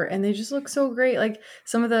OG art, and they just look so great. Like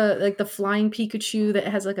some of the flying Pikachu that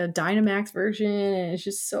has like a Dynamax version, and it's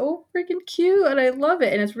just so freaking cute, and I love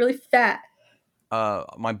it, and it's really fat.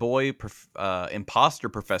 My boy, Imposter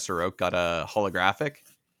Professor Oak got a holographic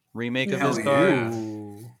remake of Hell his card. yeah.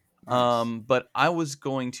 Ooh, nice. But I was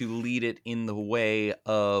going to lead it in the way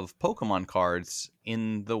of Pokemon cards.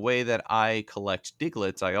 In the way that I collect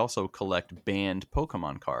Diglets, I also collect banned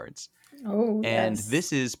Pokemon cards. Oh, And yes.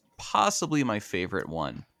 this is possibly my favorite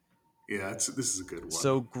one. Yeah, this is a good one.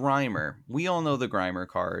 So Grimer. We all know the Grimer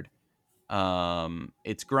card.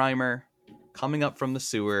 It's Grimer coming up from the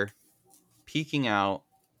sewer, peeking out,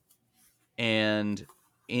 and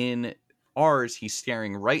in ours, he's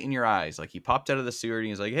staring right in your eyes. Like he popped out of the sewer and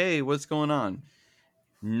he's like, hey, what's going on?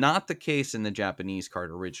 Not the case in the Japanese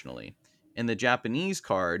card originally. In the Japanese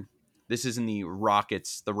card, this is in the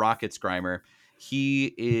Rockets Grimer.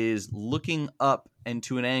 He is looking up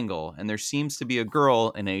into an angle, and there seems to be a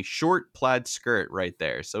girl in a short plaid skirt right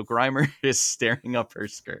there. So Grimer is staring up her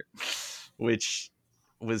skirt, which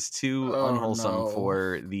was too unwholesome no.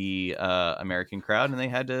 for the American crowd, and they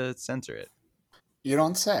had to censor it. You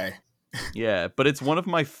don't say. Yeah, but it's one of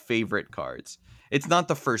my favorite cards. It's not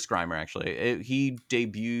the first Grimer, actually. He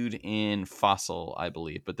debuted in Fossil, I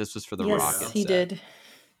believe, but this was for the yes, Rocket he set. did.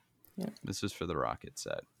 This was for the Rocket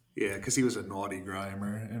set. Yeah, because he was a naughty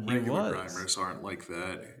Grimer, and He regular was. Grimers aren't like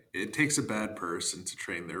that. It takes a bad person to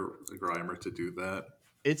train their Grimer to do that.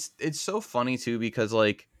 It's so funny too because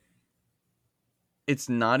like it's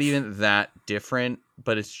not even that different,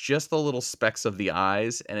 but it's just the little specks of the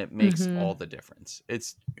eyes, and it makes all the difference.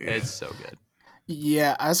 It's so good.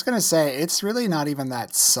 Yeah, I was gonna say it's really not even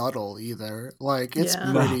that subtle either. Like it's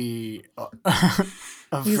Yeah. pretty.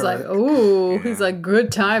 He's like, overt. ooh, Yeah. he's like,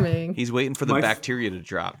 good timing. He's waiting for the My- bacteria to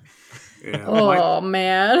drop. Yeah, Oh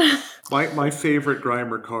man. my favorite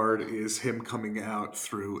Grimer card is him coming out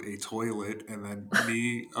through a toilet, and then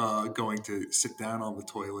me going to sit down on the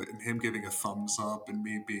toilet, and him giving a thumbs up, and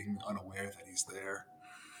me being unaware that he's there.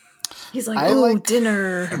 He's like, I ooh, like-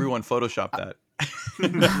 dinner. Everyone Photoshop that.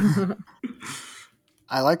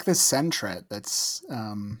 I like this Sentret that's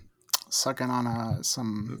sucking on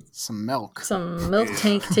some milk. Some milk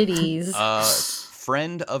tank titties.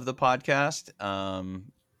 Friend of the podcast,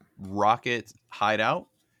 Rocket Hideout,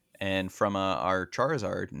 and from our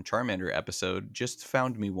Charizard and Charmander episode, just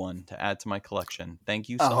found me one to add to my collection. Thank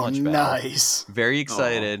you so much, Val. Nice. Very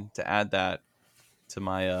excited to add that to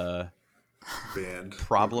my Band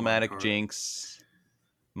problematic Pokemon card. Jinx,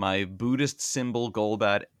 my Buddhist symbol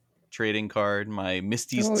Golbat trading card, my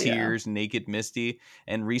Misty's Oh, yeah. Tears Naked Misty,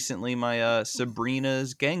 and recently my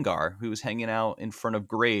Sabrina's Gengar, who was hanging out in front of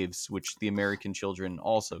graves, which the American children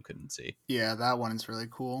also couldn't see. Yeah, that one is really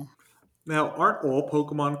cool. Now, aren't all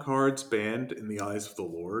Pokemon cards banned in the eyes of the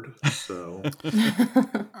Lord? So,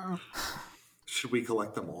 should we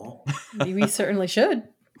collect them all? We certainly should.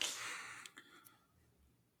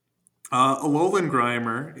 Alolan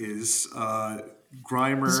Grimer is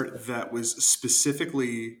Grimer that was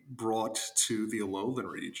specifically brought to the Alolan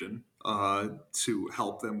region to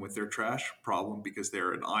help them with their trash problem because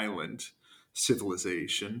they're an island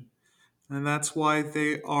civilization. And that's why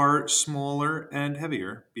they are smaller and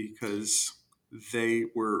heavier, because they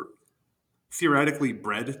were theoretically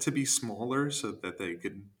bred to be smaller so that they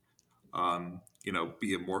could,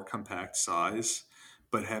 be a more compact size,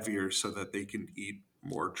 but heavier so that they can eat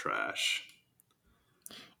more trash.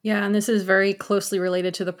 Yeah, and this is very closely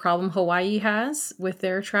related to the problem Hawaii has with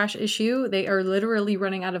their trash issue. They are literally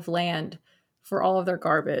running out of land for all of their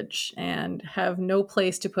garbage and have no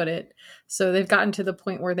place to put it. So they've gotten to the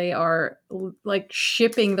point where they are like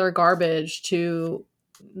shipping their garbage to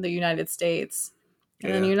the United States.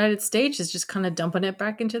 And then the Yeah. United States is just kind of dumping it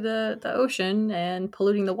back into the ocean and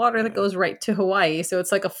polluting the water that goes right to Hawaii. So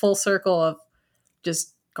it's like a full circle of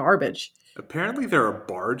just garbage. Apparently, there are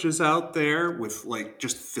barges out there with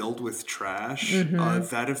just filled with trash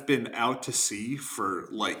that have been out to sea for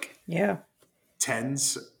Yeah.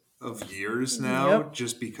 tens of years now, Yep.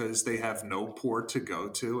 just because they have no port to go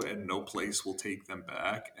to and no place will take them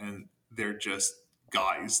back, and they're just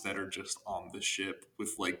guys that are just on the ship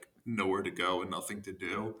with nowhere to go and nothing to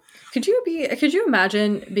do. Could you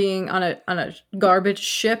imagine being on a garbage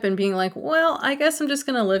ship and being like, well, I guess I'm just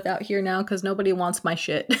gonna live out here now because nobody wants my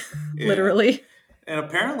shit. Yeah. Literally. And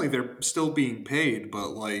apparently they're still being paid,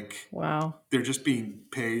 but Wow. they're just being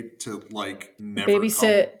paid to never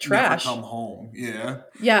Babysit trash. never come home. Yeah.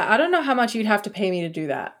 Yeah, I don't know how much you'd have to pay me to do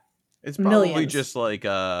that. It's probably Millions. just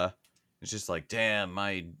it's just like, damn,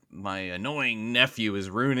 my annoying nephew is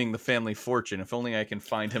ruining the family fortune. If only I can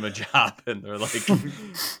find him a job. And they're like,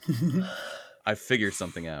 I figured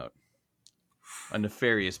something out. A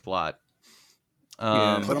nefarious plot. Put 'em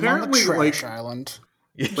on the Apparently, trash island.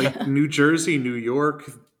 New Jersey, New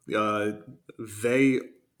York, they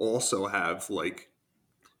also have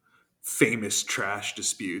famous trash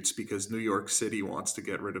disputes because New York City wants to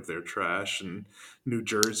get rid of their trash, and New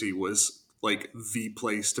Jersey was the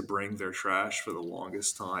place to bring their trash for the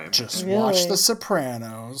longest time. Just Really? watch The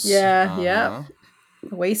Sopranos. Yeah, Uh-huh. yeah.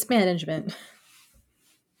 Waste management.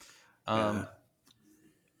 Yeah.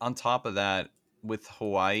 On top of that, with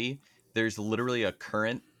Hawaii, there's literally a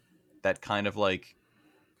current that kind of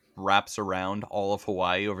wraps around all of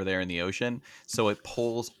Hawaii over there in the ocean. So it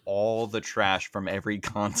pulls all the trash from every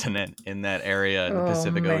continent in that area in the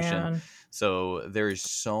Pacific Ocean. So there's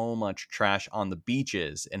so much trash on the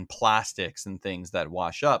beaches and plastics and things that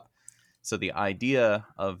wash up. So the idea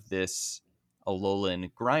of this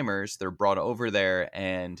Alolan Grimers, they're brought over there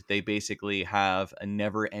and they basically have a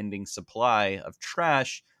never-ending supply of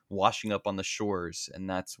trash washing up on the shores. And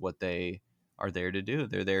that's what they are there to do.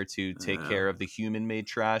 They're there to take care of the human-made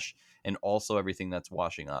trash and also everything that's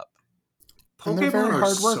washing up. And they're very Pokemon are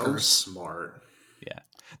hard so workers. smart. Yeah.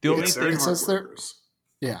 The only Yes, they're thing It hard says they're- workers.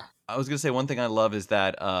 Yeah. I was gonna say, one thing I love is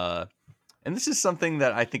that, and this is something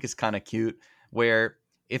that I think is kind of cute, where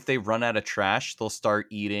if they run out of trash, they'll start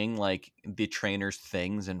eating like the trainer's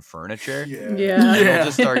things and furniture. Yeah. Yeah. They'll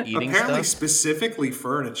just start eating Apparently, stuff. specifically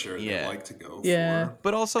furniture they Yeah. like to go Yeah. for.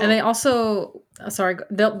 But also, And they also,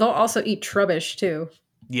 they'll also eat trubbish too.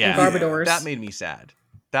 yeah, Garbadors. that made me sad.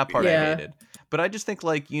 That part I Yeah. hated. But I just think,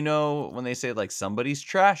 like, you know, when they say like somebody's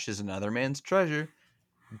trash is another man's treasure,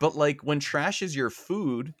 but like when trash is your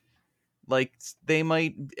food, like they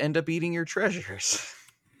might end up eating your treasures.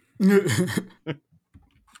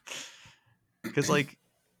 Because like,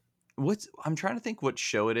 I'm trying to think what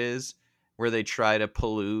show it is where they try to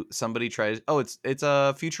pollute. Somebody tries. Oh, it's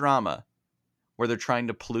a Futurama, where they're trying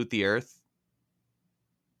to pollute the earth.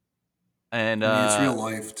 And I mean, it's real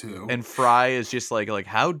life too. And Fry is just like,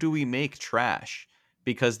 how do we make trash?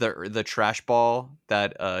 Because the trash ball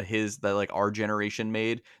that like our generation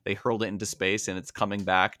made, they hurled it into space and it's coming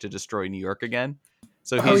back to destroy New York again.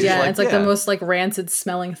 So he's just it's like the most like rancid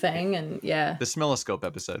smelling thing, and yeah, the Smelloscope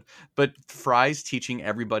episode. But Fry's teaching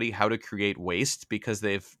everybody how to create waste because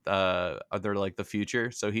they're like the future.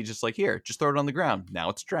 So he's just like, here, just throw it on the ground. Now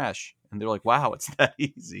it's trash, and they're like, wow, it's that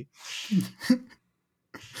easy.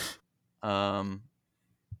 Yeah,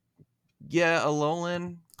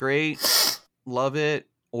 Alolan, great, love it.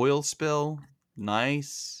 Oil spill,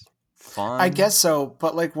 nice, fun. I guess so,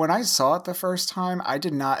 but like when I saw it the first time, I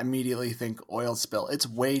did not immediately think oil spill. It's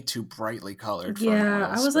way too brightly colored. For an oil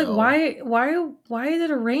I was spill. like, why is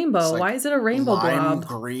it a rainbow? Like why is it a rainbow lime blob?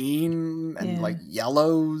 green and like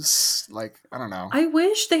yellows. Like I don't know. I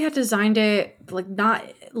wish they had designed it like not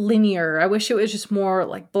linear. I wish it was just more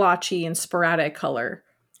like blotchy and sporadic color.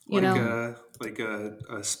 You know, like a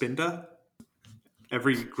Spinda.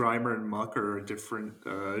 Every Grimer and Muck are a different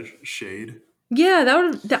shade. Yeah,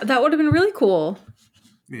 that would have been really cool.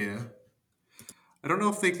 Yeah, I don't know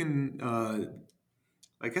if they can.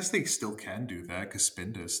 I guess they still can do that because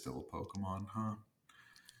Spinda is still a Pokemon, huh?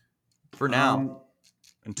 For now,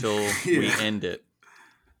 until we end it.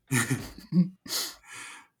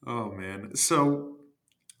 Oh man, so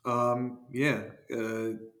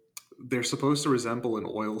they're supposed to resemble an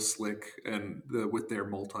oil slick and with their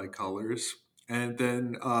multicolors. And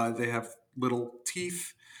then they have little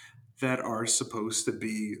teeth that are supposed to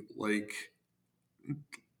be like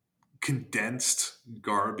condensed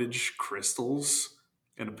garbage crystals.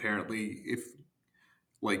 And apparently, if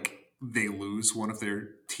like they lose one of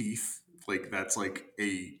their teeth, like that's like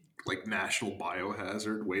a national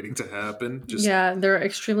biohazard waiting to happen. They're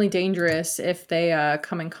extremely dangerous if they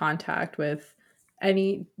come in contact with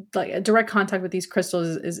any like direct contact with these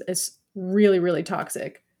crystals is really, really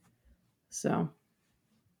toxic. So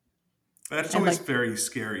that's always very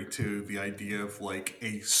scary too. The idea of like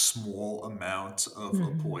a small amount of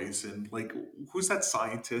a poison. Like, who's that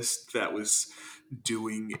scientist that was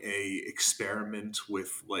doing a experiment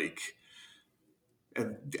with like,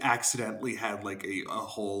 and accidentally had like a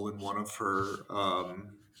hole in one of her.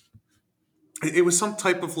 It was some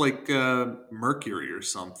type of like mercury or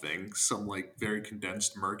something, some like very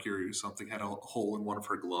condensed mercury or something had a hole in one of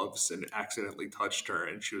her gloves and accidentally touched her,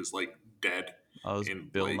 and she was like dead. I was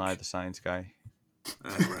Bill Nye the Science Guy.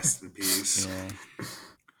 Rest in peace. Yeah.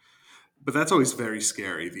 But that's always very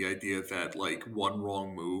scary. The idea that like one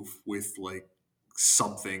wrong move with like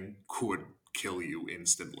something could kill you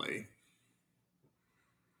instantly.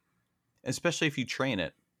 Especially if you train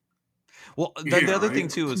it. Well, the other thing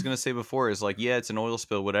too I was going to say before is like, yeah, it's an oil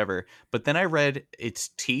spill, whatever. But then I read its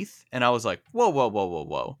teeth and I was like,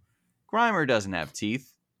 whoa. Grimer doesn't have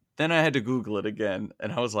teeth. Then I had to Google it again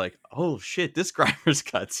and I was like, oh shit, this Grimer's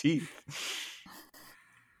got teeth.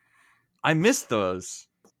 I missed those.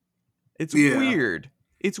 It's weird.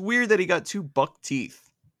 It's weird that he got 2 buck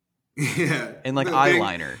teeth. Yeah. And like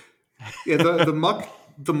eyeliner. The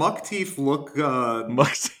muck teeth look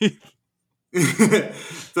muck teeth.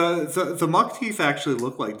 the muck teeth actually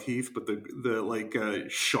look like teeth, but the like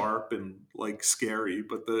sharp and like scary.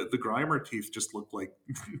 But the Grimer teeth just look like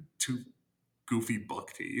 2 goofy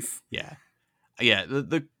buck teeth. Yeah.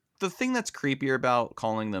 The thing that's creepier about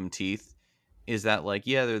calling them teeth is that like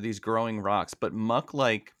they're these growing rocks, but Muck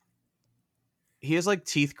like he has like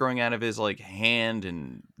teeth growing out of his like hand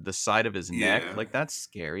and the side of his neck. Like that's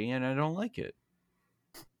scary, and I don't like it.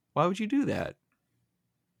 Why would you do that?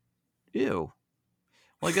 Ew.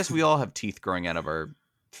 Well, I guess we all have teeth growing out of our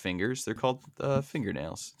fingers. They're called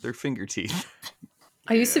fingernails. They're finger teeth.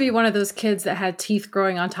 I used to be one of those kids that had teeth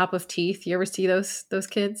growing on top of teeth. You ever see those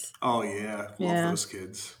kids? Oh yeah, love those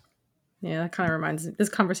kids. Yeah, this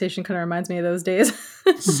conversation kind of reminds me of those days.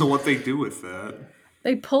 So what they do with that?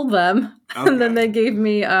 They pulled them, and then they gave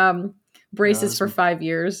me braces for 5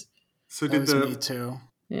 years. So me too.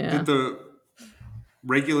 Yeah. Did the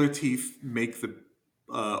regular teeth make the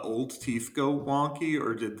old teeth go wonky,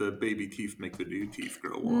 or did the baby teeth make the new teeth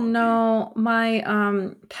grow wonky? No,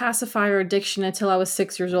 my pacifier addiction until I was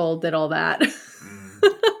 6 years old did all that.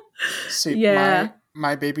 See, Yeah.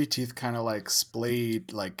 my baby teeth kind of like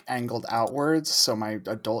splayed, like angled outwards, so my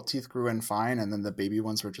adult teeth grew in fine, and then the baby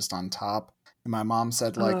ones were just on top. And my mom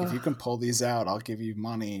said, like, if you can pull these out, I'll give you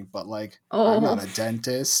money. But like, I'm not a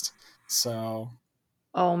dentist, so.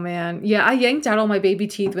 Oh man. Yeah, I yanked out all my baby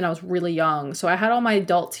teeth when I was really young. So I had all my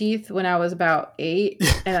adult teeth when I was about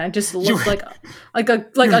 8, and I just looked like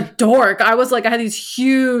a dork. I had these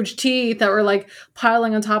huge teeth that were like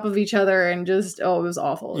piling on top of each other, and just it was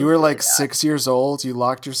awful. You were like 6 years old. You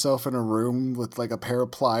locked yourself in a room with like a pair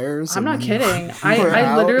of pliers. I'm not kidding.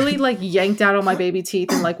 I literally like yanked out all my baby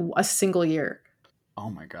teeth in like a single year. Oh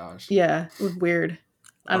my gosh. Yeah, it was weird.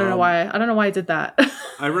 I don't know why. I don't know why I did that.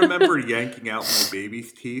 I remember yanking out my baby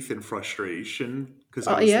teeth in frustration because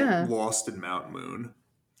I was like, lost in Mount Moon.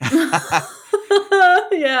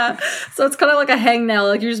 Yeah. So it's kind of like a hangnail.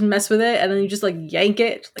 Like you just mess with it and then you just like yank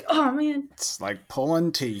it. Like, oh man. It's like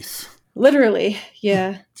pulling teeth. Literally.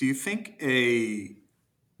 Yeah. Do you think a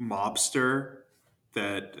mobster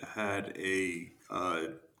that had a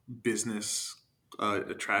business,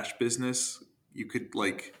 a trash business, you could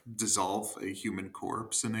like dissolve a human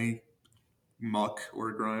corpse in a muck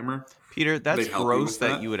or grimer? Peter, that's gross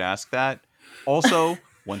that you would ask that. Also,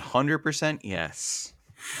 100% yes.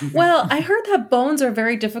 Well, I heard that bones are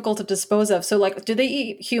very difficult to dispose of. So, like, do they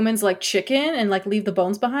eat humans like chicken and like leave the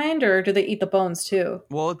bones behind, or do they eat the bones too?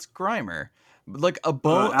 Well, it's Grimer. Like a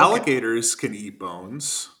bone. Alligators can eat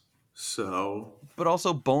bones, so. But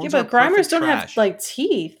also bones. Yeah, but Grimers don't have like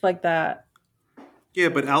teeth like that. Yeah,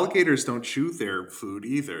 but alligators don't chew their food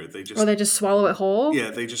either. They just swallow it whole. Yeah,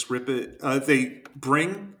 they just rip it. They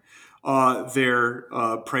bring their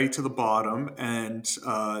prey to the bottom, and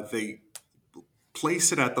they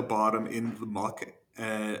place it at the bottom in the muck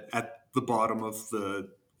at the bottom of the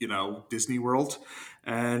Disney World,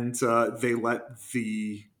 and they let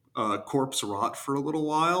the corpse rot for a little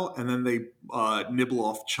while, and then they nibble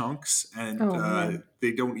off chunks, and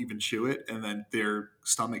they don't even chew it, and then their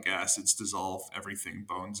stomach acids dissolve everything,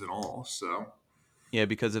 bones and all. So yeah,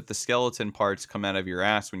 because if the skeleton parts come out of your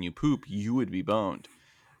ass when you poop, you would be boned.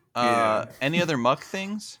 Any other muck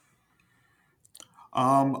things?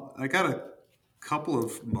 I got a couple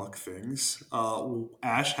of muck things.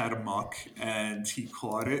 Ash had a muck, and he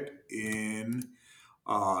caught it in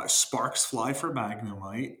Sparks Fly for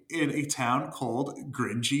Magnemite in a town called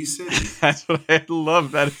Gringy City. That's what I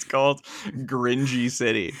love, that it's called Gringy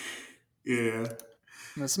City. Yeah.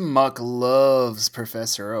 This muck loves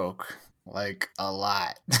Professor Oak, like, a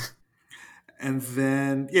lot. And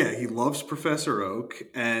then, yeah, he loves Professor Oak,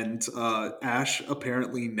 and Ash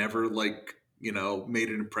apparently never, made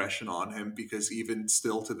an impression on him, because even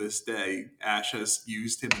still to this day, Ash has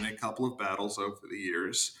used him in a couple of battles over the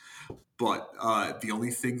years. But the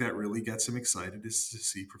only thing that really gets him excited is to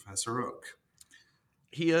see Professor Oak.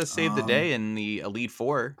 He saved the day in the Elite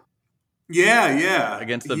Four. Yeah.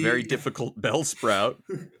 Against the very difficult Bellsprout.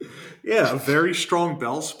 Yeah, a very strong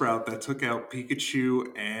Bellsprout that took out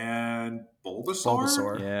Pikachu and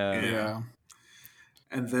Bulbasaur. Yeah.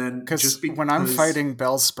 And then because when I'm fighting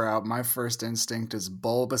Bellsprout, my first instinct is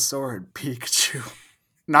Bulbasaur and Pikachu.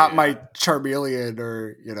 Not my Charmeleon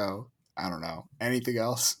or, I don't know, anything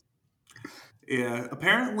else. Yeah,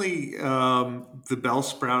 apparently the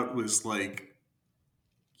Bellsprout was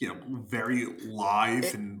very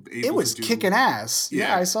live and able it was to do... kicking ass.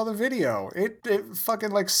 Yeah, I saw the video. It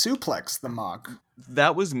fucking suplexed the muck.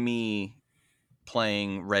 That was me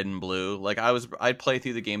playing Red and Blue. Like I'd play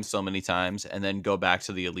through the game so many times and then go back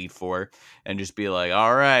to the Elite Four and just be like,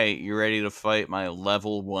 all right, you ready to fight my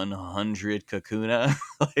level 100 Kakuna?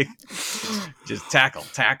 Just tackle.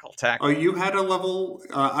 Oh, you had a level...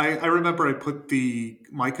 I remember I put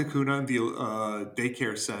my Kakuna in the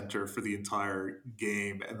daycare center for the entire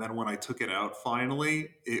game, and then when I took it out finally,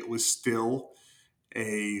 it was still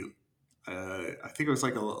I think it was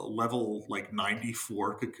like a level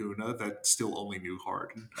 94 Kakuna that still only knew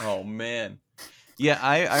Harden. Oh man, yeah,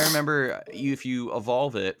 I remember if you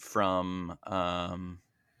evolve it from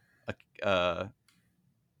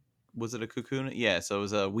was it a Kakuna? Yeah, so it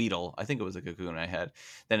was a Weedle. I think it was a Kakuna I had.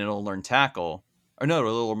 Then it'll learn Tackle, or no,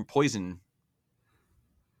 it'll learn Poison.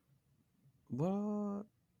 What?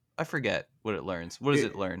 I forget what it learns. What does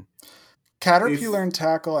it learn? Caterpie learned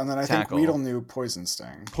Tackle, and then I think Weedle knew Poison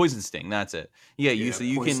Sting. Poison Sting, that's it. Yeah, you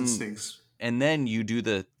can, Stings. And then you do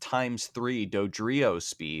the ×3 Dodrio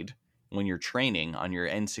speed when you're training on your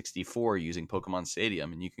N64 using Pokemon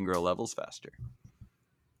Stadium, and you can grow levels faster.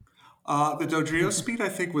 The Dodrio speed, I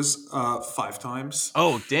think, was 5 times.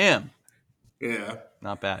 Oh, damn. Yeah.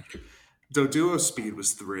 Not bad. Doduo speed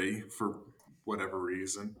was 3 for whatever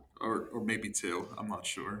reason. Or maybe 2. I'm not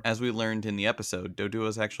sure. As we learned in the episode, Doduo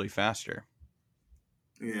is actually faster.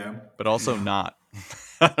 Yeah. But also not.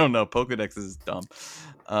 I don't know. Pokedex is dumb.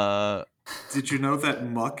 Did you know that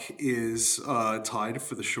Muck is tied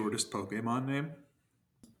for the shortest Pokemon name?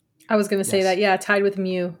 I was going to say Yes. that. Yeah, tied with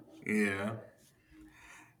Mew. Yeah.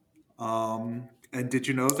 And did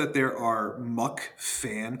you know that there are Muck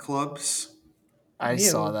fan clubs? I Ew.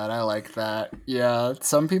 saw that. I like that. Yeah,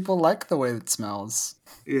 some people like the way it smells.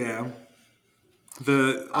 Yeah.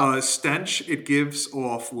 The stench it gives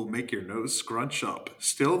off will make your nose scrunch up.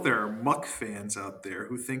 Still, there are Muck fans out there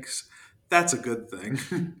who thinks that's a good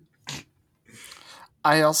thing.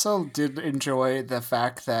 I also did enjoy the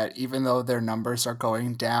fact that even though their numbers are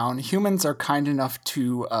going down, humans are kind enough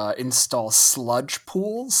to install sludge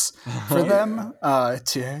pools for them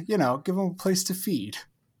to, give them a place to feed.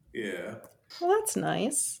 Yeah. Well, that's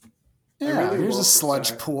nice. Yeah, really here's love a the sludge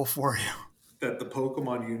fact- pool for you. That the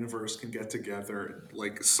Pokemon universe can get together and,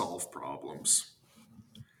 like, solve problems.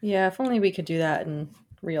 Yeah, if only we could do that in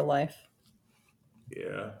real life.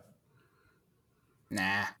 Yeah.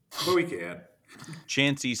 Nah. But we can't.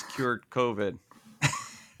 Chansey's cured COVID.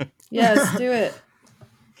 Yes, do it.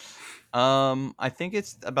 I think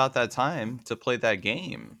it's about that time to play that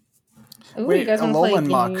game. Ooh, Wait, you guys want to play a Alolan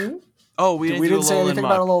Muck. game? Oh, we We didn't didn't say do anything Alolan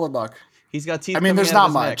about Muck. Alolan Muck. He's got teeth. I mean, coming there's out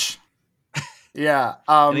of not his much. Yeah.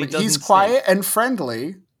 he doesn't He's stink. quiet and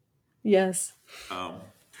friendly. Yes.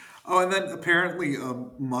 And then apparently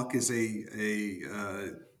Muck is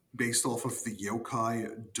a based off of the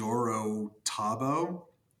yokai Doro Tabo,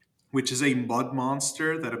 which is a mud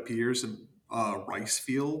monster that appears in rice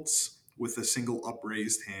fields with a single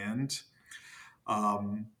upraised hand.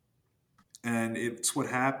 And it's what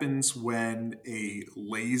happens when a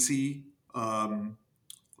lazy,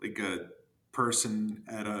 like a person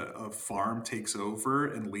at a farm takes over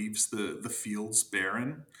and leaves the fields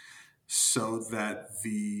barren, so that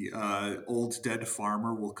the old dead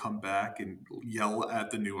farmer will come back and yell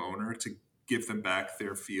at the new owner to give them back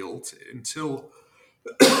their field until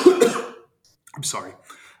I'm sorry,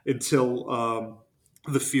 until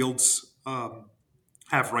the fields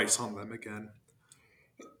have rice on them again.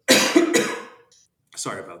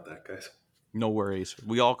 Sorry about that, guys. No worries.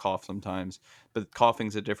 We all cough sometimes, but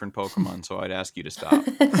coughing's a different Pokemon, so I'd ask you to stop.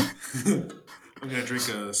 I'm gonna drink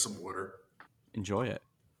some water. Enjoy it.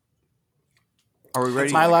 Are we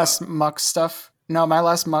ready? My last Muck stuff. No, my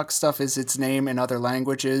last Muck stuff is its name in other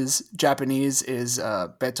languages. Japanese is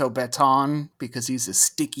Beto Beton because he's a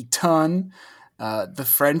sticky ton. The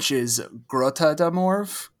French is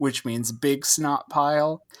Grotadamorph, which means big snot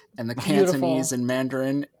pile. And the Beautiful. Cantonese and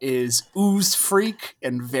Mandarin is ooze freak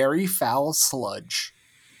and very foul sludge.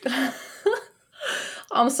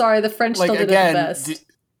 I'm sorry, the French Like, still did again, it the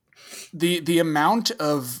best. the amount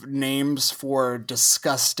of names for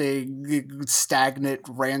disgusting, stagnant,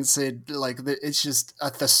 rancid, it's just a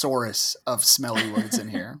thesaurus of smelly words in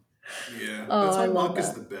here. Yeah, Oh, that's why I love Muck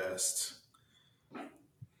is that. the best.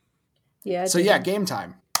 Yeah. So dude. yeah, game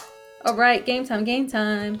time. All right, game time, game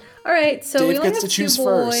time. All right, so we Dave only gets have to two choose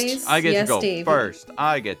boys. first. I get yes, to go Dave. first.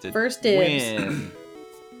 I get to First dibs. win.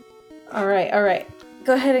 All right.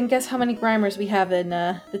 Go ahead and guess how many Grimers we have in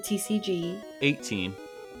the TCG. 18.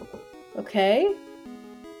 Okay.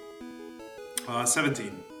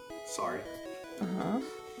 17. Sorry.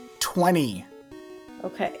 20.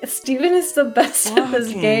 Okay. Steven is the best at this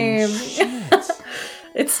Fucking game. shit.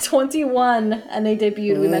 It's 21, and they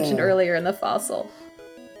debuted, we mentioned Oh. earlier, in the fossil.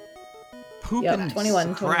 Pooping Yep,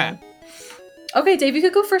 21. crap. Okay, Dave, you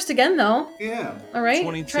could go first again, though. Yeah. All right?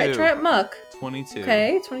 22. Try it, Muck. 22.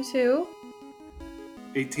 Okay, 22.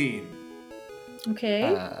 18.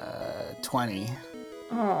 Okay. 20.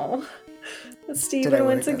 Oh. Did I Steven win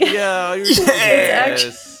wins again? again. Yeah, you're It's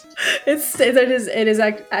yes. It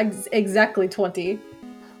is exactly 20.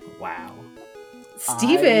 Wow.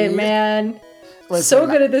 Steven, I- man. Listen, So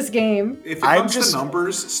good at this game. If it I'm comes just- to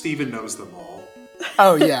numbers, Steven knows them all.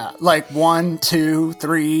 Oh yeah, like 1, 2,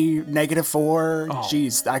 3, -4. Oh.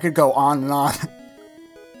 Jeez, I could go on and on.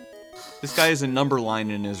 This guy has a number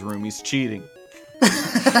line in his room. He's cheating.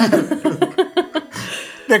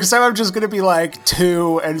 Next time I'm just gonna be like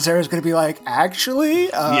 2, and Sarah's gonna be like, actually,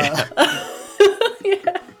 Yeah.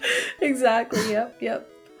 Yeah, exactly. Yep.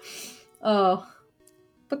 Oh.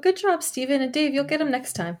 But good job, Steven. And Dave, you'll get him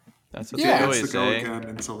next time. That's what Yeah. they He always gets to go say. again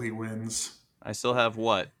until he wins. I still have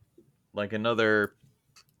what? Like another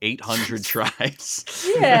 800 tries.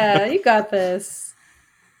 Yeah, you got this.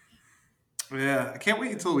 Yeah, I can't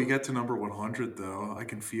wait until we get to number 100, though. I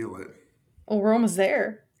can feel it. Oh, we're almost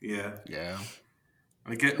there. Yeah. Yeah.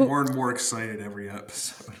 I get more and more excited every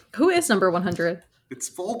episode. Who is number 100? It's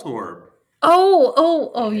Voltorb.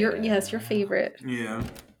 Oh, you're your favorite. Yeah.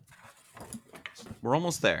 We're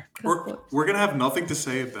almost there. We're going to have nothing to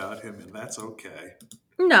say about him, and that's okay.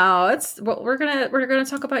 No, we're gonna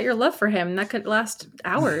talk about your love for him. That could last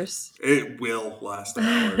hours. It will last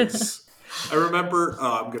hours. I remember.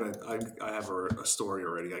 I have a story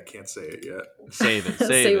already. I can't say it yet. Save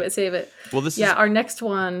it. Save it. Well, this our next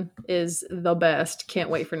one is the best.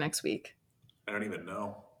 Can't wait for next week. I don't even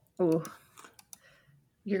know. Ooh,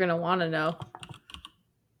 you're gonna want to know.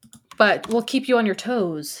 But we'll keep you on your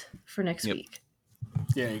toes for next week.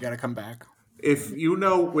 Yeah, you got to come back. If you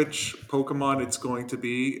know which Pokemon it's going to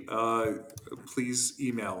be, please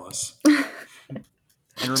email us.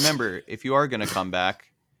 And remember, if you are going to come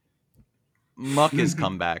back, Muck has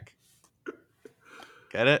come back.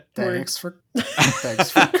 Get it? Thanks for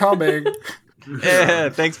coming. Yeah,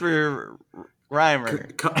 thanks for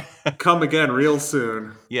Grimer. Come again real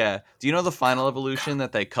soon. Yeah. Do you know the final evolution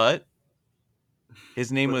that they cut?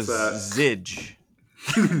 His name was Zidge.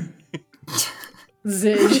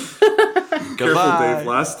 Zidge. Careful, Dave.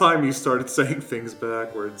 Last time you started saying things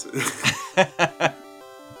backwards.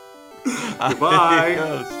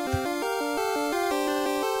 Goodbye.